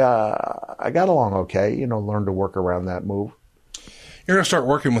 But I got along okay, learned to work around that move. You're going to start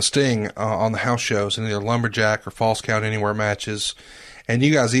working with Sting on the house shows in either Lumberjack or Falls Count Anywhere matches. And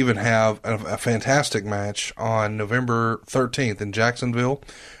you guys even have a fantastic match on November 13th in Jacksonville,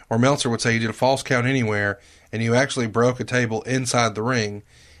 where Meltzer would say you did a Falls Count Anywhere, and you actually broke a table inside the ring,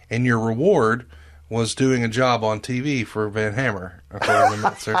 and your reward was doing a job on TV for Van Hammer, according to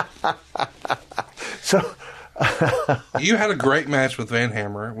Meltzer. So you had a great match with Van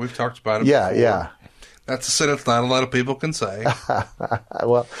Hammer. We've talked about it before. Yeah. That's a sentence not a lot of people can say.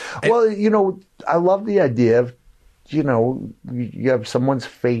 Well, I love the idea of, you have someone's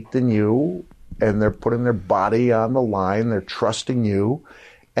faith in you, and they're putting their body on the line. They're trusting you,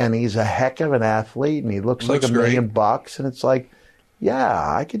 and he's a heck of an athlete, and he looks like $1 million bucks, and it's like,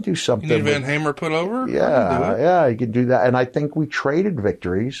 yeah, I can do something. You need Van Hammer put over? Yeah, you can do that. And I think we traded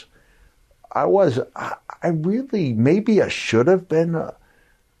victories. I should have been more.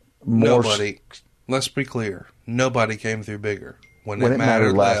 Nobody. Let's be clear. Nobody came through bigger when it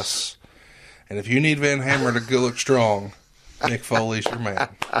mattered less. And if you need Van Hammer to look strong, Mick Foley's your man.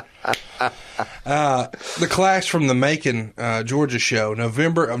 The Clash from the Macon, Georgia show,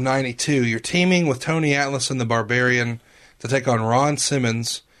 November of 92. You're teaming with Tony Atlas and the Barbarian to take on Ron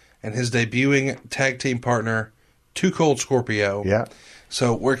Simmons and his debuting tag team partner, Too Cold Scorpio. Yeah.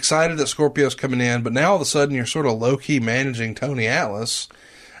 So we're excited that Scorpio's coming in, but now all of a sudden you're sort of low-key managing Tony Atlas.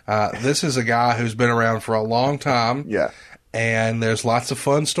 This is a guy who's been around for a long time. Yeah. And there's lots of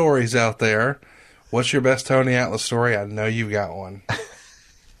fun stories out there. What's your best Tony Atlas story? I know you've got one.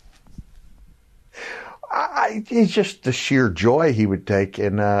 It's just the sheer joy he would take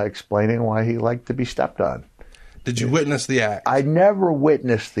in explaining why he liked to be stepped on. Did you witness the act? I never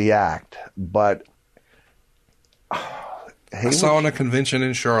witnessed the act, but I saw in a convention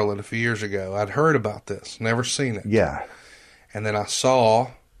in Charlotte a few years ago. I'd heard about this, never seen it. Yeah. And then I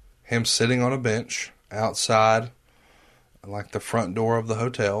saw him sitting on a bench outside, like the front door of the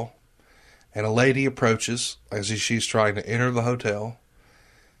hotel, and a lady approaches as she's trying to enter the hotel.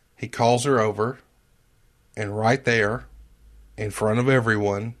 He calls her over, and right there, in front of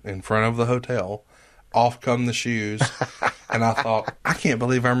everyone, in front of the hotel, off come the shoes. And I thought, I can't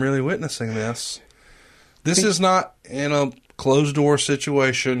believe I'm really witnessing this. This is not in a closed-door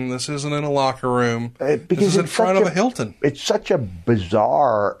situation. This isn't in a locker room. This is in front of a Hilton. It's such a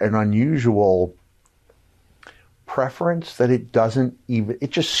bizarre and unusual preference that it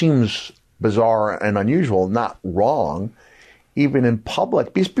just seems bizarre and unusual, not wrong, even in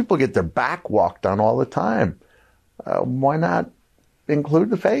public. These people get their back walked on all the time. Why not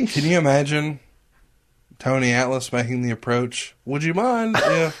include the face? Can you imagine Tony Atlas making the approach? Would you mind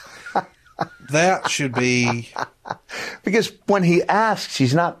if... That should be... Because when he asks,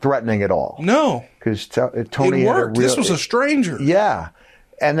 he's not threatening at all. No. Because Tony had a real... This was a stranger. Yeah.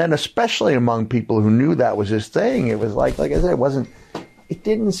 And then especially among people who knew that was his thing, it was like I said, it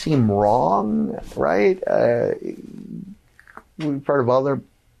didn't seem wrong, right? We've heard of other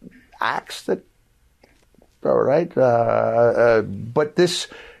acts that... All right. But this,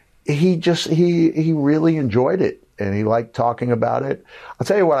 he really enjoyed it. And he liked talking about it. I'll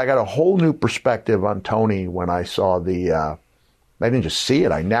tell you what, I got a whole new perspective on Tony when I saw I didn't just see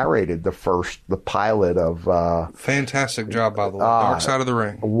it, I narrated the pilot of... Fantastic job, by the way. Dark Side of the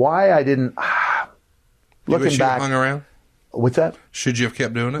Ring. Why I didn't... Looking back... Hung around? What's that? Should you have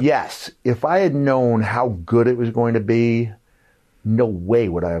kept doing it? Yes. If I had known how good it was going to be, no way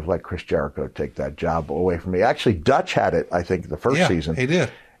would I have let Chris Jericho take that job away from me. Actually, Dutch had it, I think, the first season. He did.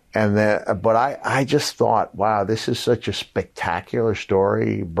 And then, but I just thought, wow, this is such a spectacular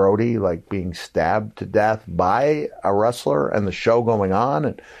story. Brody, like, being stabbed to death by a wrestler, and the show going on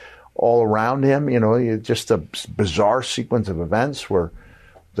and all around him, just a bizarre sequence of events where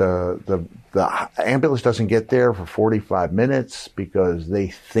the ambulance doesn't get there for 45 minutes because they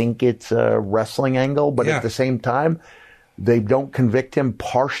think it's a wrestling angle, but at the same time, they don't convict him,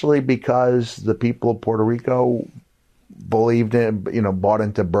 partially because the people of Puerto Rico believed in, bought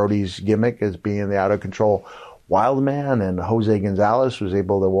into Brody's gimmick as being the out of control wild man, and Jose Gonzalez was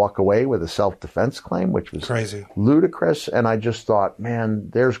able to walk away with a self-defense claim, which was crazy, ludicrous. And I just thought, man,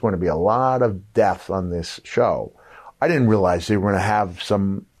 there's going to be a lot of death on this show. I didn't realize they were going to have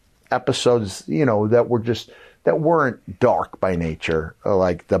some episodes, that weren't dark by nature,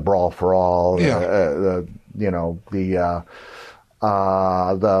 like the Brawl for All, the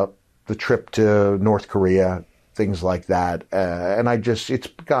trip to North Korea, things like that. And it's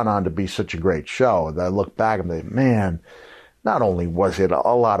gone on to be such a great show that I look back and think, man, not only was it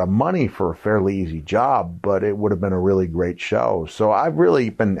a lot of money for a fairly easy job, but it would have been a really great show. So I've really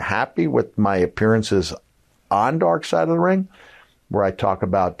been happy with my appearances on Dark Side of the Ring, where I talk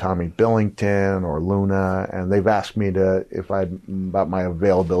about Tommy Billington or Luna, and they've asked me about my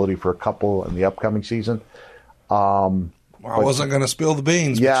availability for a couple in the upcoming season. I wasn't going to spill the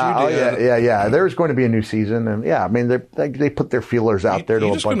beans, yeah, but you did. Yeah. There's going to be a new season, and they put their feelers out there to a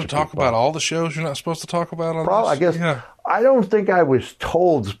bunch of people. You're just going to talk about all the shows you're not supposed to talk about on this? I guess. Yeah. I don't think I was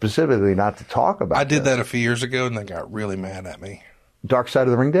told specifically not to talk about. I did that a few years ago, and they got really mad at me. Dark Side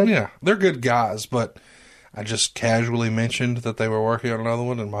of the Ring did? Yeah, they're good guys, but I just casually mentioned that they were working on another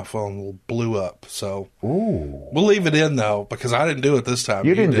one, and my phone blew up. So we'll leave it in, though, because I didn't do it this time.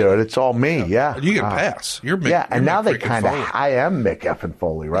 You didn't do it. It's all me, yeah. You can pass. You're Mick. Yeah, and now they kind of... I am Mick effing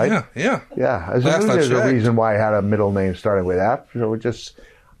Foley, right? Yeah. There's a reason why I had a middle name starting with F. So it just...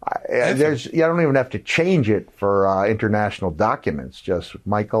 I don't even have to change it for international documents. Just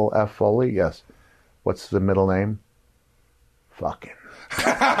Michael F. Foley, yes. What's the middle name? Fucking.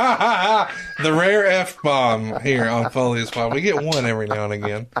 The rare F-bomb here on Foley's Pod. We get one every now and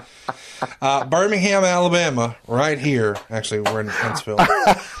again. Birmingham, Alabama, right here. Actually, we're in Huntsville.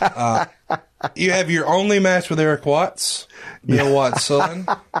 You have your only match with Eric Watts, Bill Watts' son.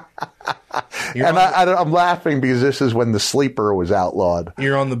 I'm laughing because this is when the Sleeper was outlawed.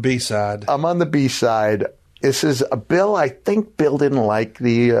 You're on the B-side. I'm on the B-side. This is Bill. I think Bill didn't like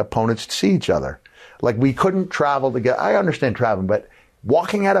the opponents to see each other. Like, we couldn't travel together. I understand traveling, but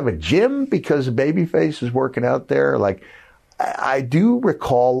walking out of a gym because Babyface is working out there, like, I do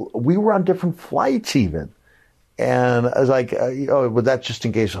recall we were on different flights even. And I was like, well, that's just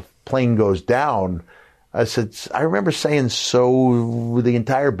in case a plane goes down. I said, I remember saying, so the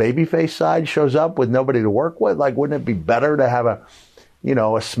entire Babyface side shows up with nobody to work with? Like, wouldn't it be better to have a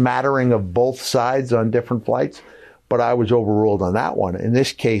smattering of both sides on different flights? But I was overruled on that one. In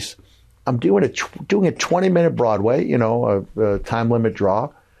this case, I'm doing a 20-minute Broadway, a time limit draw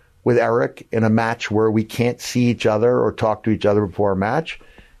with Eric in a match where we can't see each other or talk to each other before a match.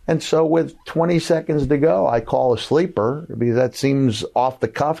 And so with 20 seconds to go, I call a sleeper because that seems off the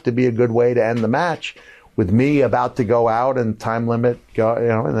cuff to be a good way to end the match with me about to go out and time limit go,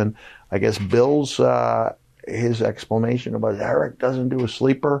 and then I guess Bill's, his explanation about Eric doesn't do a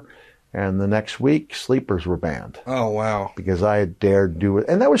sleeper. And the next week, sleepers were banned. Oh, wow. Because I had dared do it.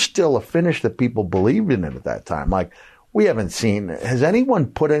 And that was still a finish that people believed in it at that time. Like, we haven't seen, has anyone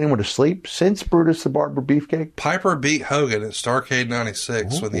put anyone to sleep since Brutus the Barber Beefcake? Piper beat Hogan at Starrcade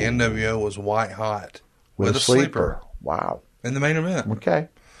 96 when the NWO was white hot with a sleeper. Wow. In the main event. Okay.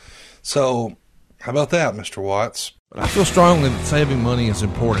 So, how about that, Mr. Watts? But I feel strongly that saving money is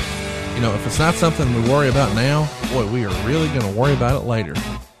important. If it's not something we worry about now, boy, we are really going to worry about it later.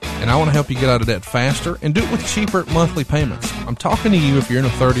 And I want to help you get out of debt faster and do it with cheaper monthly payments. I'm talking to you if you're in a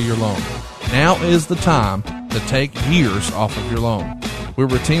 30-year loan. Now is the time to take years off of your loan. We're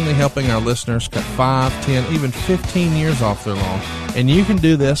routinely helping our listeners cut 5, 10, even 15 years off their loan. And you can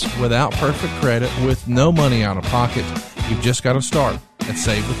do this without perfect credit with no money out of pocket. You've just got to start at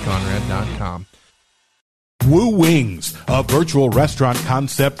SaveWithConrad.com. Woo Wings, a virtual restaurant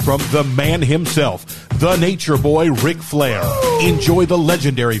concept from the man himself, the Nature Boy Ric Flair. Enjoy the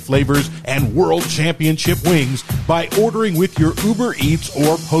legendary flavors and world championship wings by ordering with your Uber Eats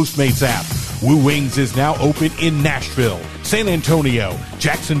or Postmates app. Woo Wings is now open in Nashville, San Antonio,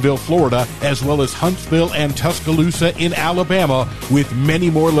 Jacksonville, Florida, as well as Huntsville and Tuscaloosa in Alabama, with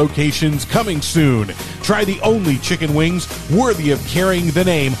many more locations coming soon. Try the only chicken wings worthy of carrying the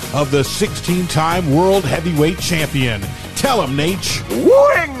name of the 16-time world heavyweight champion. Tell him, Nate.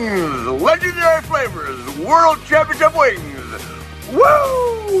 Wings! Legendary flavors, world championship wings.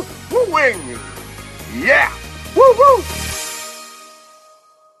 Woo! Woo wings! Yeah! Woo woo!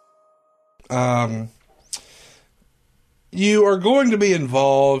 You are going to be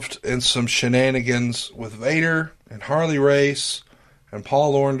involved in some shenanigans with Vader and Harley Race and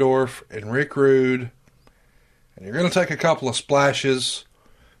Paul Orndorff and Rick Rude. And you're going to take a couple of splashes.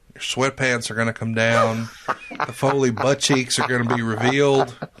 Your sweatpants are going to come down. The Foley butt cheeks are going to be revealed.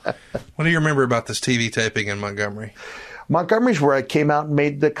 What do you remember about this TV taping in Montgomery? Montgomery's where I came out and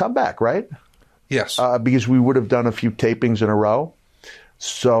made the comeback, right? Yes. Because we would have done a few tapings in a row.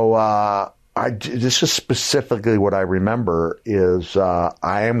 So this is specifically what I remember is I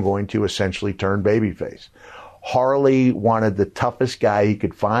am going to essentially turn babyface. Harley wanted the toughest guy he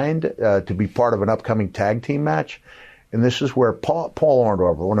could find to be part of an upcoming tag team match. And this is where Paul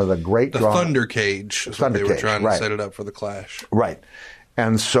Orndorff, one of the great... Thunder Cage is what they were trying to set it up for the Clash. Right.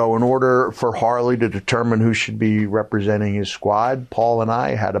 And so in order for Harley to determine who should be representing his squad, Paul and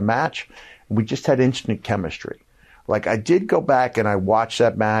I had a match. And we just had instant chemistry. Like, I did go back and I watched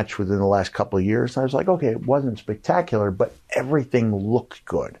that match within the last couple of years. And I was like, okay, it wasn't spectacular, but everything looked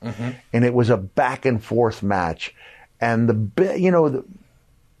good. Mm-hmm. And it was a back and forth match. And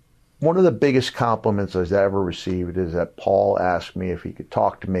one of the biggest compliments I've ever received is that Paul asked me if he could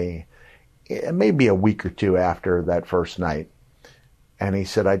talk to me maybe a week or two after that first night. And he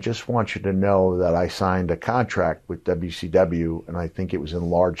said, I just want you to know that I signed a contract with WCW, and I think it was in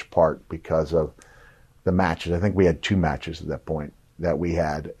large part because of the matches. I think we had 2 matches at that point that we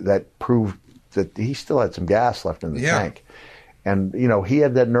had that proved that he still had some gas left in the tank. And, he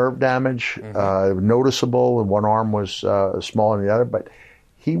had that nerve damage, noticeable, and one arm was smaller than the other, but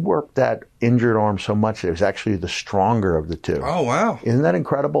he worked that injured arm so much that it was actually the stronger of the 2. Oh, wow. Isn't that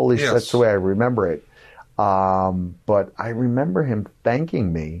incredible? At least that's the way I remember it. But I remember him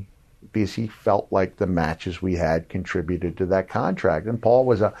thanking me because he felt like the matches we had contributed to that contract. And Paul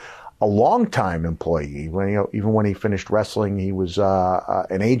was a long-time employee. Even when he finished wrestling, he was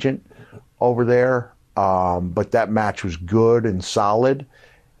an agent over there. But that match was good and solid.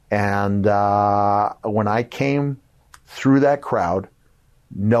 And when I came through that crowd,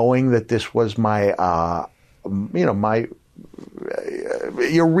 knowing that this was my,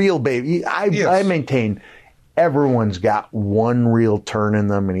 your real baby. I maintain everyone's got one real turn in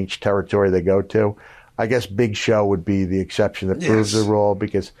them in each territory they go to. I guess Big Show would be the exception that proves the rule,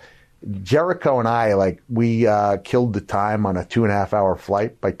 because Jericho and I, we killed the time on a 2.5-hour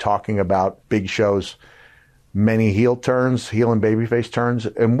flight by talking about Big Show's many heel and babyface turns.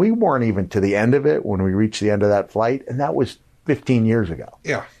 And we weren't even to the end of it when we reached the end of that flight. And that was 15 years ago.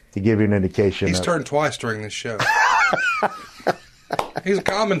 Yeah. To give you an indication. He's turned twice during this show. He's a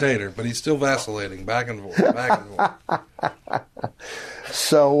commentator, but he's still vacillating back and forth.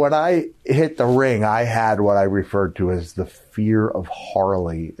 So when I hit the ring, I had what I referred to as the fear of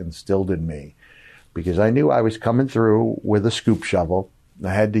Harley instilled in me, because I knew I was coming through with a scoop shovel.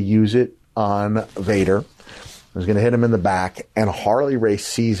 I had to use it on Vader. I was going to hit him in the back, and Harley Race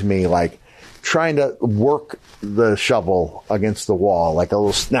sees me trying to work the shovel against the wall, like a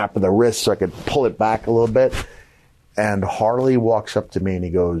little snap of the wrist so I could pull it back a little bit. And Harley walks up to me and he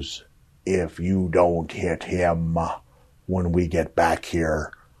goes, if you don't hit him when we get back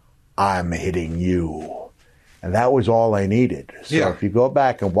here, I'm hitting you. And that was all I needed. So if you go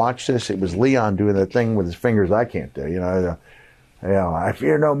back and watch this, it was Leon doing the thing with his fingers I can't do. I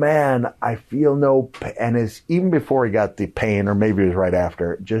fear no man, I feel no pain. And even before he got the pain, or maybe it was right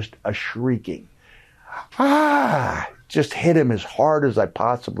after, just a shrieking. Just hit him as hard as I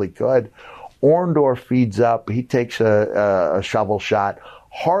possibly could. Orndorff feeds up. He takes a shovel shot.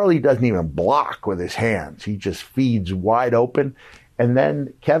 Harley doesn't even block with his hands. He just feeds wide open. And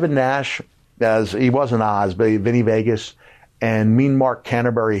then Kevin Nash, as he wasn't Oz, but Vinny Vegas and Mean Mark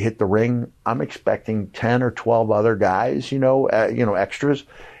Canterbury hit the ring. I'm expecting 10 or 12 other guys, extras.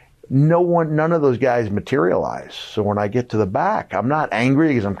 None of those guys materialize. So when I get to the back, I'm not angry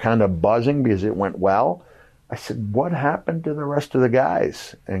because I'm kind of buzzing because it went well. I said, what happened to the rest of the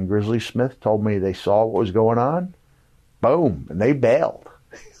guys? And Grizzly Smith told me they saw what was going on. Boom. And they bailed.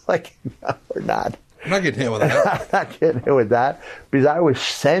 No, we're not. I'm not getting hit with that. I'm not getting hit with that because I was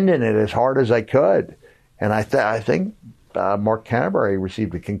sending it as hard as I could. And I think Mark Canterbury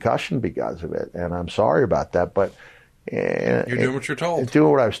received a concussion because of it. And I'm sorry about that. But you're doing what you're told.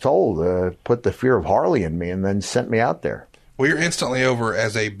 Doing what I was told. Put the fear of Harley in me and then sent me out there. Well, you're instantly over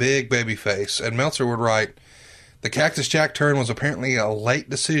as a big baby face. And Meltzer would write, the Cactus Jack turn was apparently a late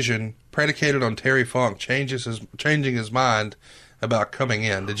decision predicated on Terry Funk changing his mind about coming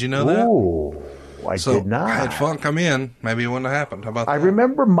in. Did you know that? Ooh. I So did not. had Funk come in, maybe it wouldn't have happened. How about that? I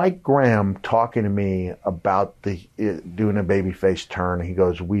remember Mike Graham talking to me about doing a babyface turn. He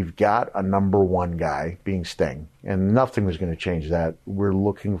goes, "We've got a number one guy, being Sting, and nothing was going to change that. We're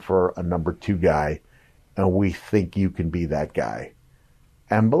looking for a number two guy, and we think you can be that guy."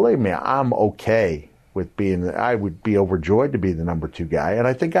 And believe me, I'm okay with I would be overjoyed to be the number two guy. And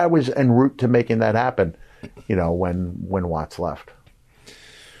I think I was en route to making that happen, when Watts left.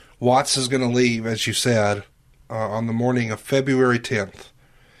 Watts is going to leave, as you said, on the morning of February 10th.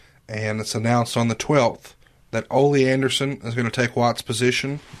 And it's announced on the 12th that Ole Anderson is going to take Watts'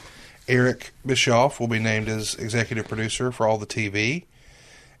 position. Eric Bischoff will be named as executive producer for all the TV.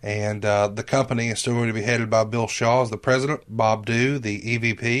 And the company is still going to be headed by Bill Shaw as the president, Bob Dew, the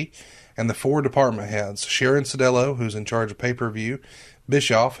EVP, and the 4 department heads: Sharon Sadello, who's in charge of pay-per-view;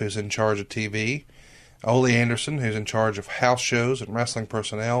 Bischoff, who's in charge of TV; Ole Anderson, who's in charge of house shows and wrestling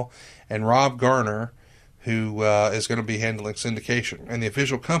personnel; and Rob Garner, who is going to be handling syndication. And the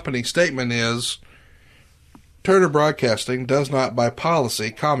official company statement is, Turner Broadcasting does not, by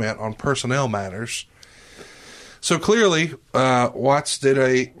policy, comment on personnel matters. So clearly, Watts did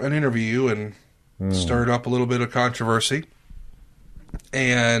an interview and stirred up a little bit of controversy.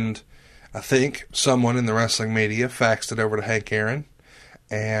 And I think someone in the wrestling media faxed it over to Hank Aaron.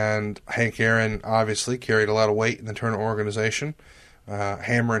 And Hank Aaron obviously carried a lot of weight in the Turner organization.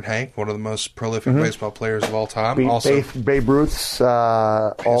 Hammer and Hank, one of the most prolific baseball players of all time. Babe Ruth's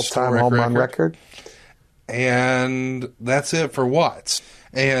all-time home run record. And that's it for Watts.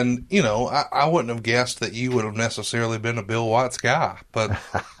 And, I wouldn't have guessed that you would have necessarily been a Bill Watts guy, but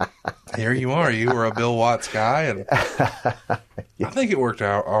here you are. You were a Bill Watts guy, and I think it worked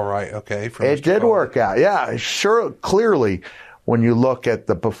out all right, okay? It did work out, yeah. Sure, clearly, when you look at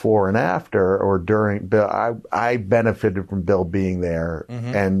the before and after or during Bill, I benefited from Bill being there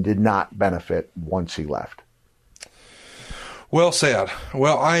and did not benefit once he left. Well said.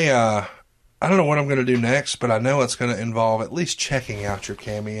 Well, I don't know what I'm going to do next, but I know it's going to involve at least checking out your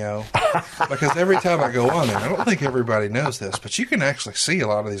Cameo. Because every time I go on there, I don't think everybody knows this, but you can actually see a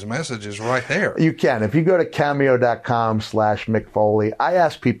lot of these messages right there. You can. If you go to cameo.com/Mick Foley, I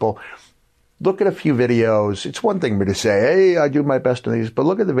ask people, look at a few videos. It's one thing for me to say, hey, I do my best in these, but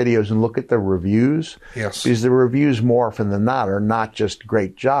look at the videos and look at the reviews. Yes. Because the reviews more often than not are not just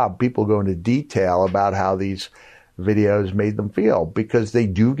great job. People go into detail about how these videos made them feel, because they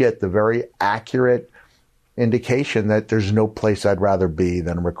do get the very accurate indication that there's no place I'd rather be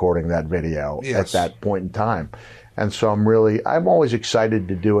than recording that video at that point in time. And so I'm always excited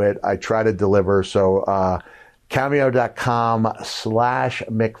to do it. I try to deliver. So,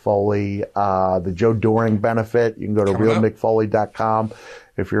 cameo.com/Mick Foley, the Joe Doring benefit. You can go to realmickfoley.com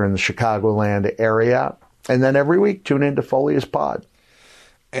if you're in the Chicagoland area. And then every week, tune into Foley is Pod.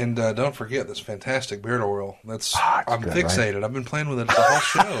 And don't forget this fantastic beard oil. I'm good, fixated. Right? I've been playing with it the whole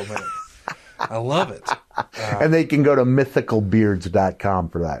show, man. I love it. And they can go to mythicalbeards.com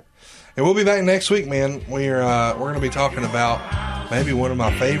for that. And we'll be back next week, man. We're going to be talking about maybe one of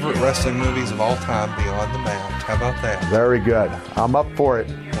my favorite wrestling movies of all time, Beyond the Mat. How about that? Very good. I'm up for it.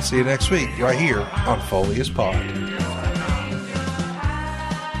 We'll see you next week right here on Foley is Pod.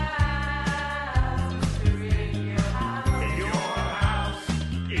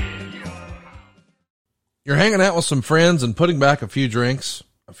 You're hanging out with some friends and putting back a few drinks.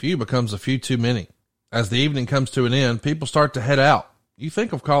 A few becomes a few too many. As the evening comes to an end, people start to head out. You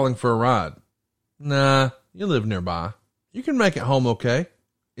think of calling for a ride. Nah, you live nearby. You can make it home okay.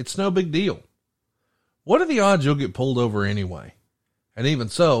 It's no big deal. What are the odds you'll get pulled over anyway? And even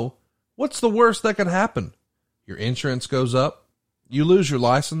so, what's the worst that could happen? Your insurance goes up. You lose your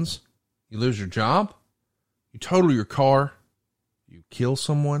license. You lose your job. You total your car. You kill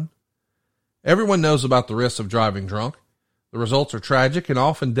someone. Everyone knows about the risks of driving drunk. The results are tragic and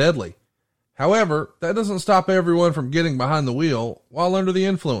often deadly. However, that doesn't stop everyone from getting behind the wheel while under the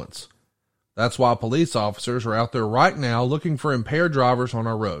influence. That's why police officers are out there right now looking for impaired drivers on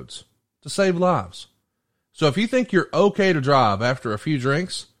our roads to save lives. So if you think you're okay to drive after a few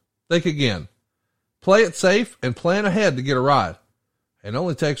drinks, think again. Play it safe and plan ahead to get a ride. It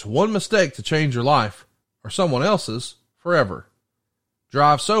only takes one mistake to change your life, or someone else's, forever.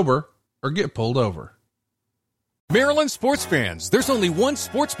 Drive sober or get pulled over. Maryland sports fans, there's only one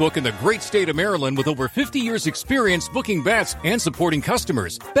sports book in the great state of Maryland with over 50 years experience booking bets and supporting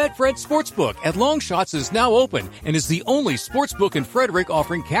customers. Betfred Sportsbook at Longshots is now open and is the only sports book in Frederick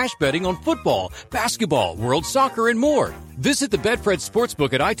offering cash betting on football, basketball, world soccer, and more. Visit the Betfred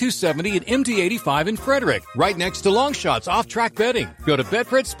Sportsbook at I-270 and MD-85 in Frederick, right next to Longshots Off-Track Betting. Go to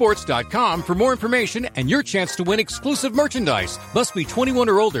BetfredSports.com for more information and your chance to win exclusive merchandise. Must be 21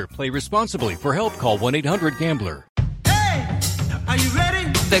 or older. Play responsibly. For help, call 1-800-GAMBLER. Hey, are you ready?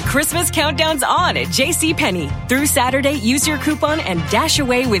 The Christmas countdown's on at JCPenney. Through Saturday, use your coupon and dash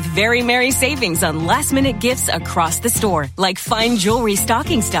away with very merry savings on last-minute gifts across the store, like fine jewelry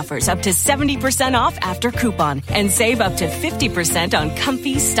stocking stuffers up to 70% off after coupon, and save up to 50% on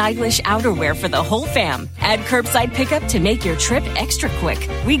comfy, stylish outerwear for the whole fam. Add curbside pickup to make your trip extra quick.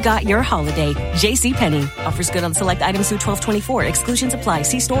 We got your holiday. JCPenney. Offers good on select items through 12/24. Exclusions apply.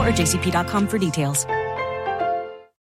 See store or jcp.com for details.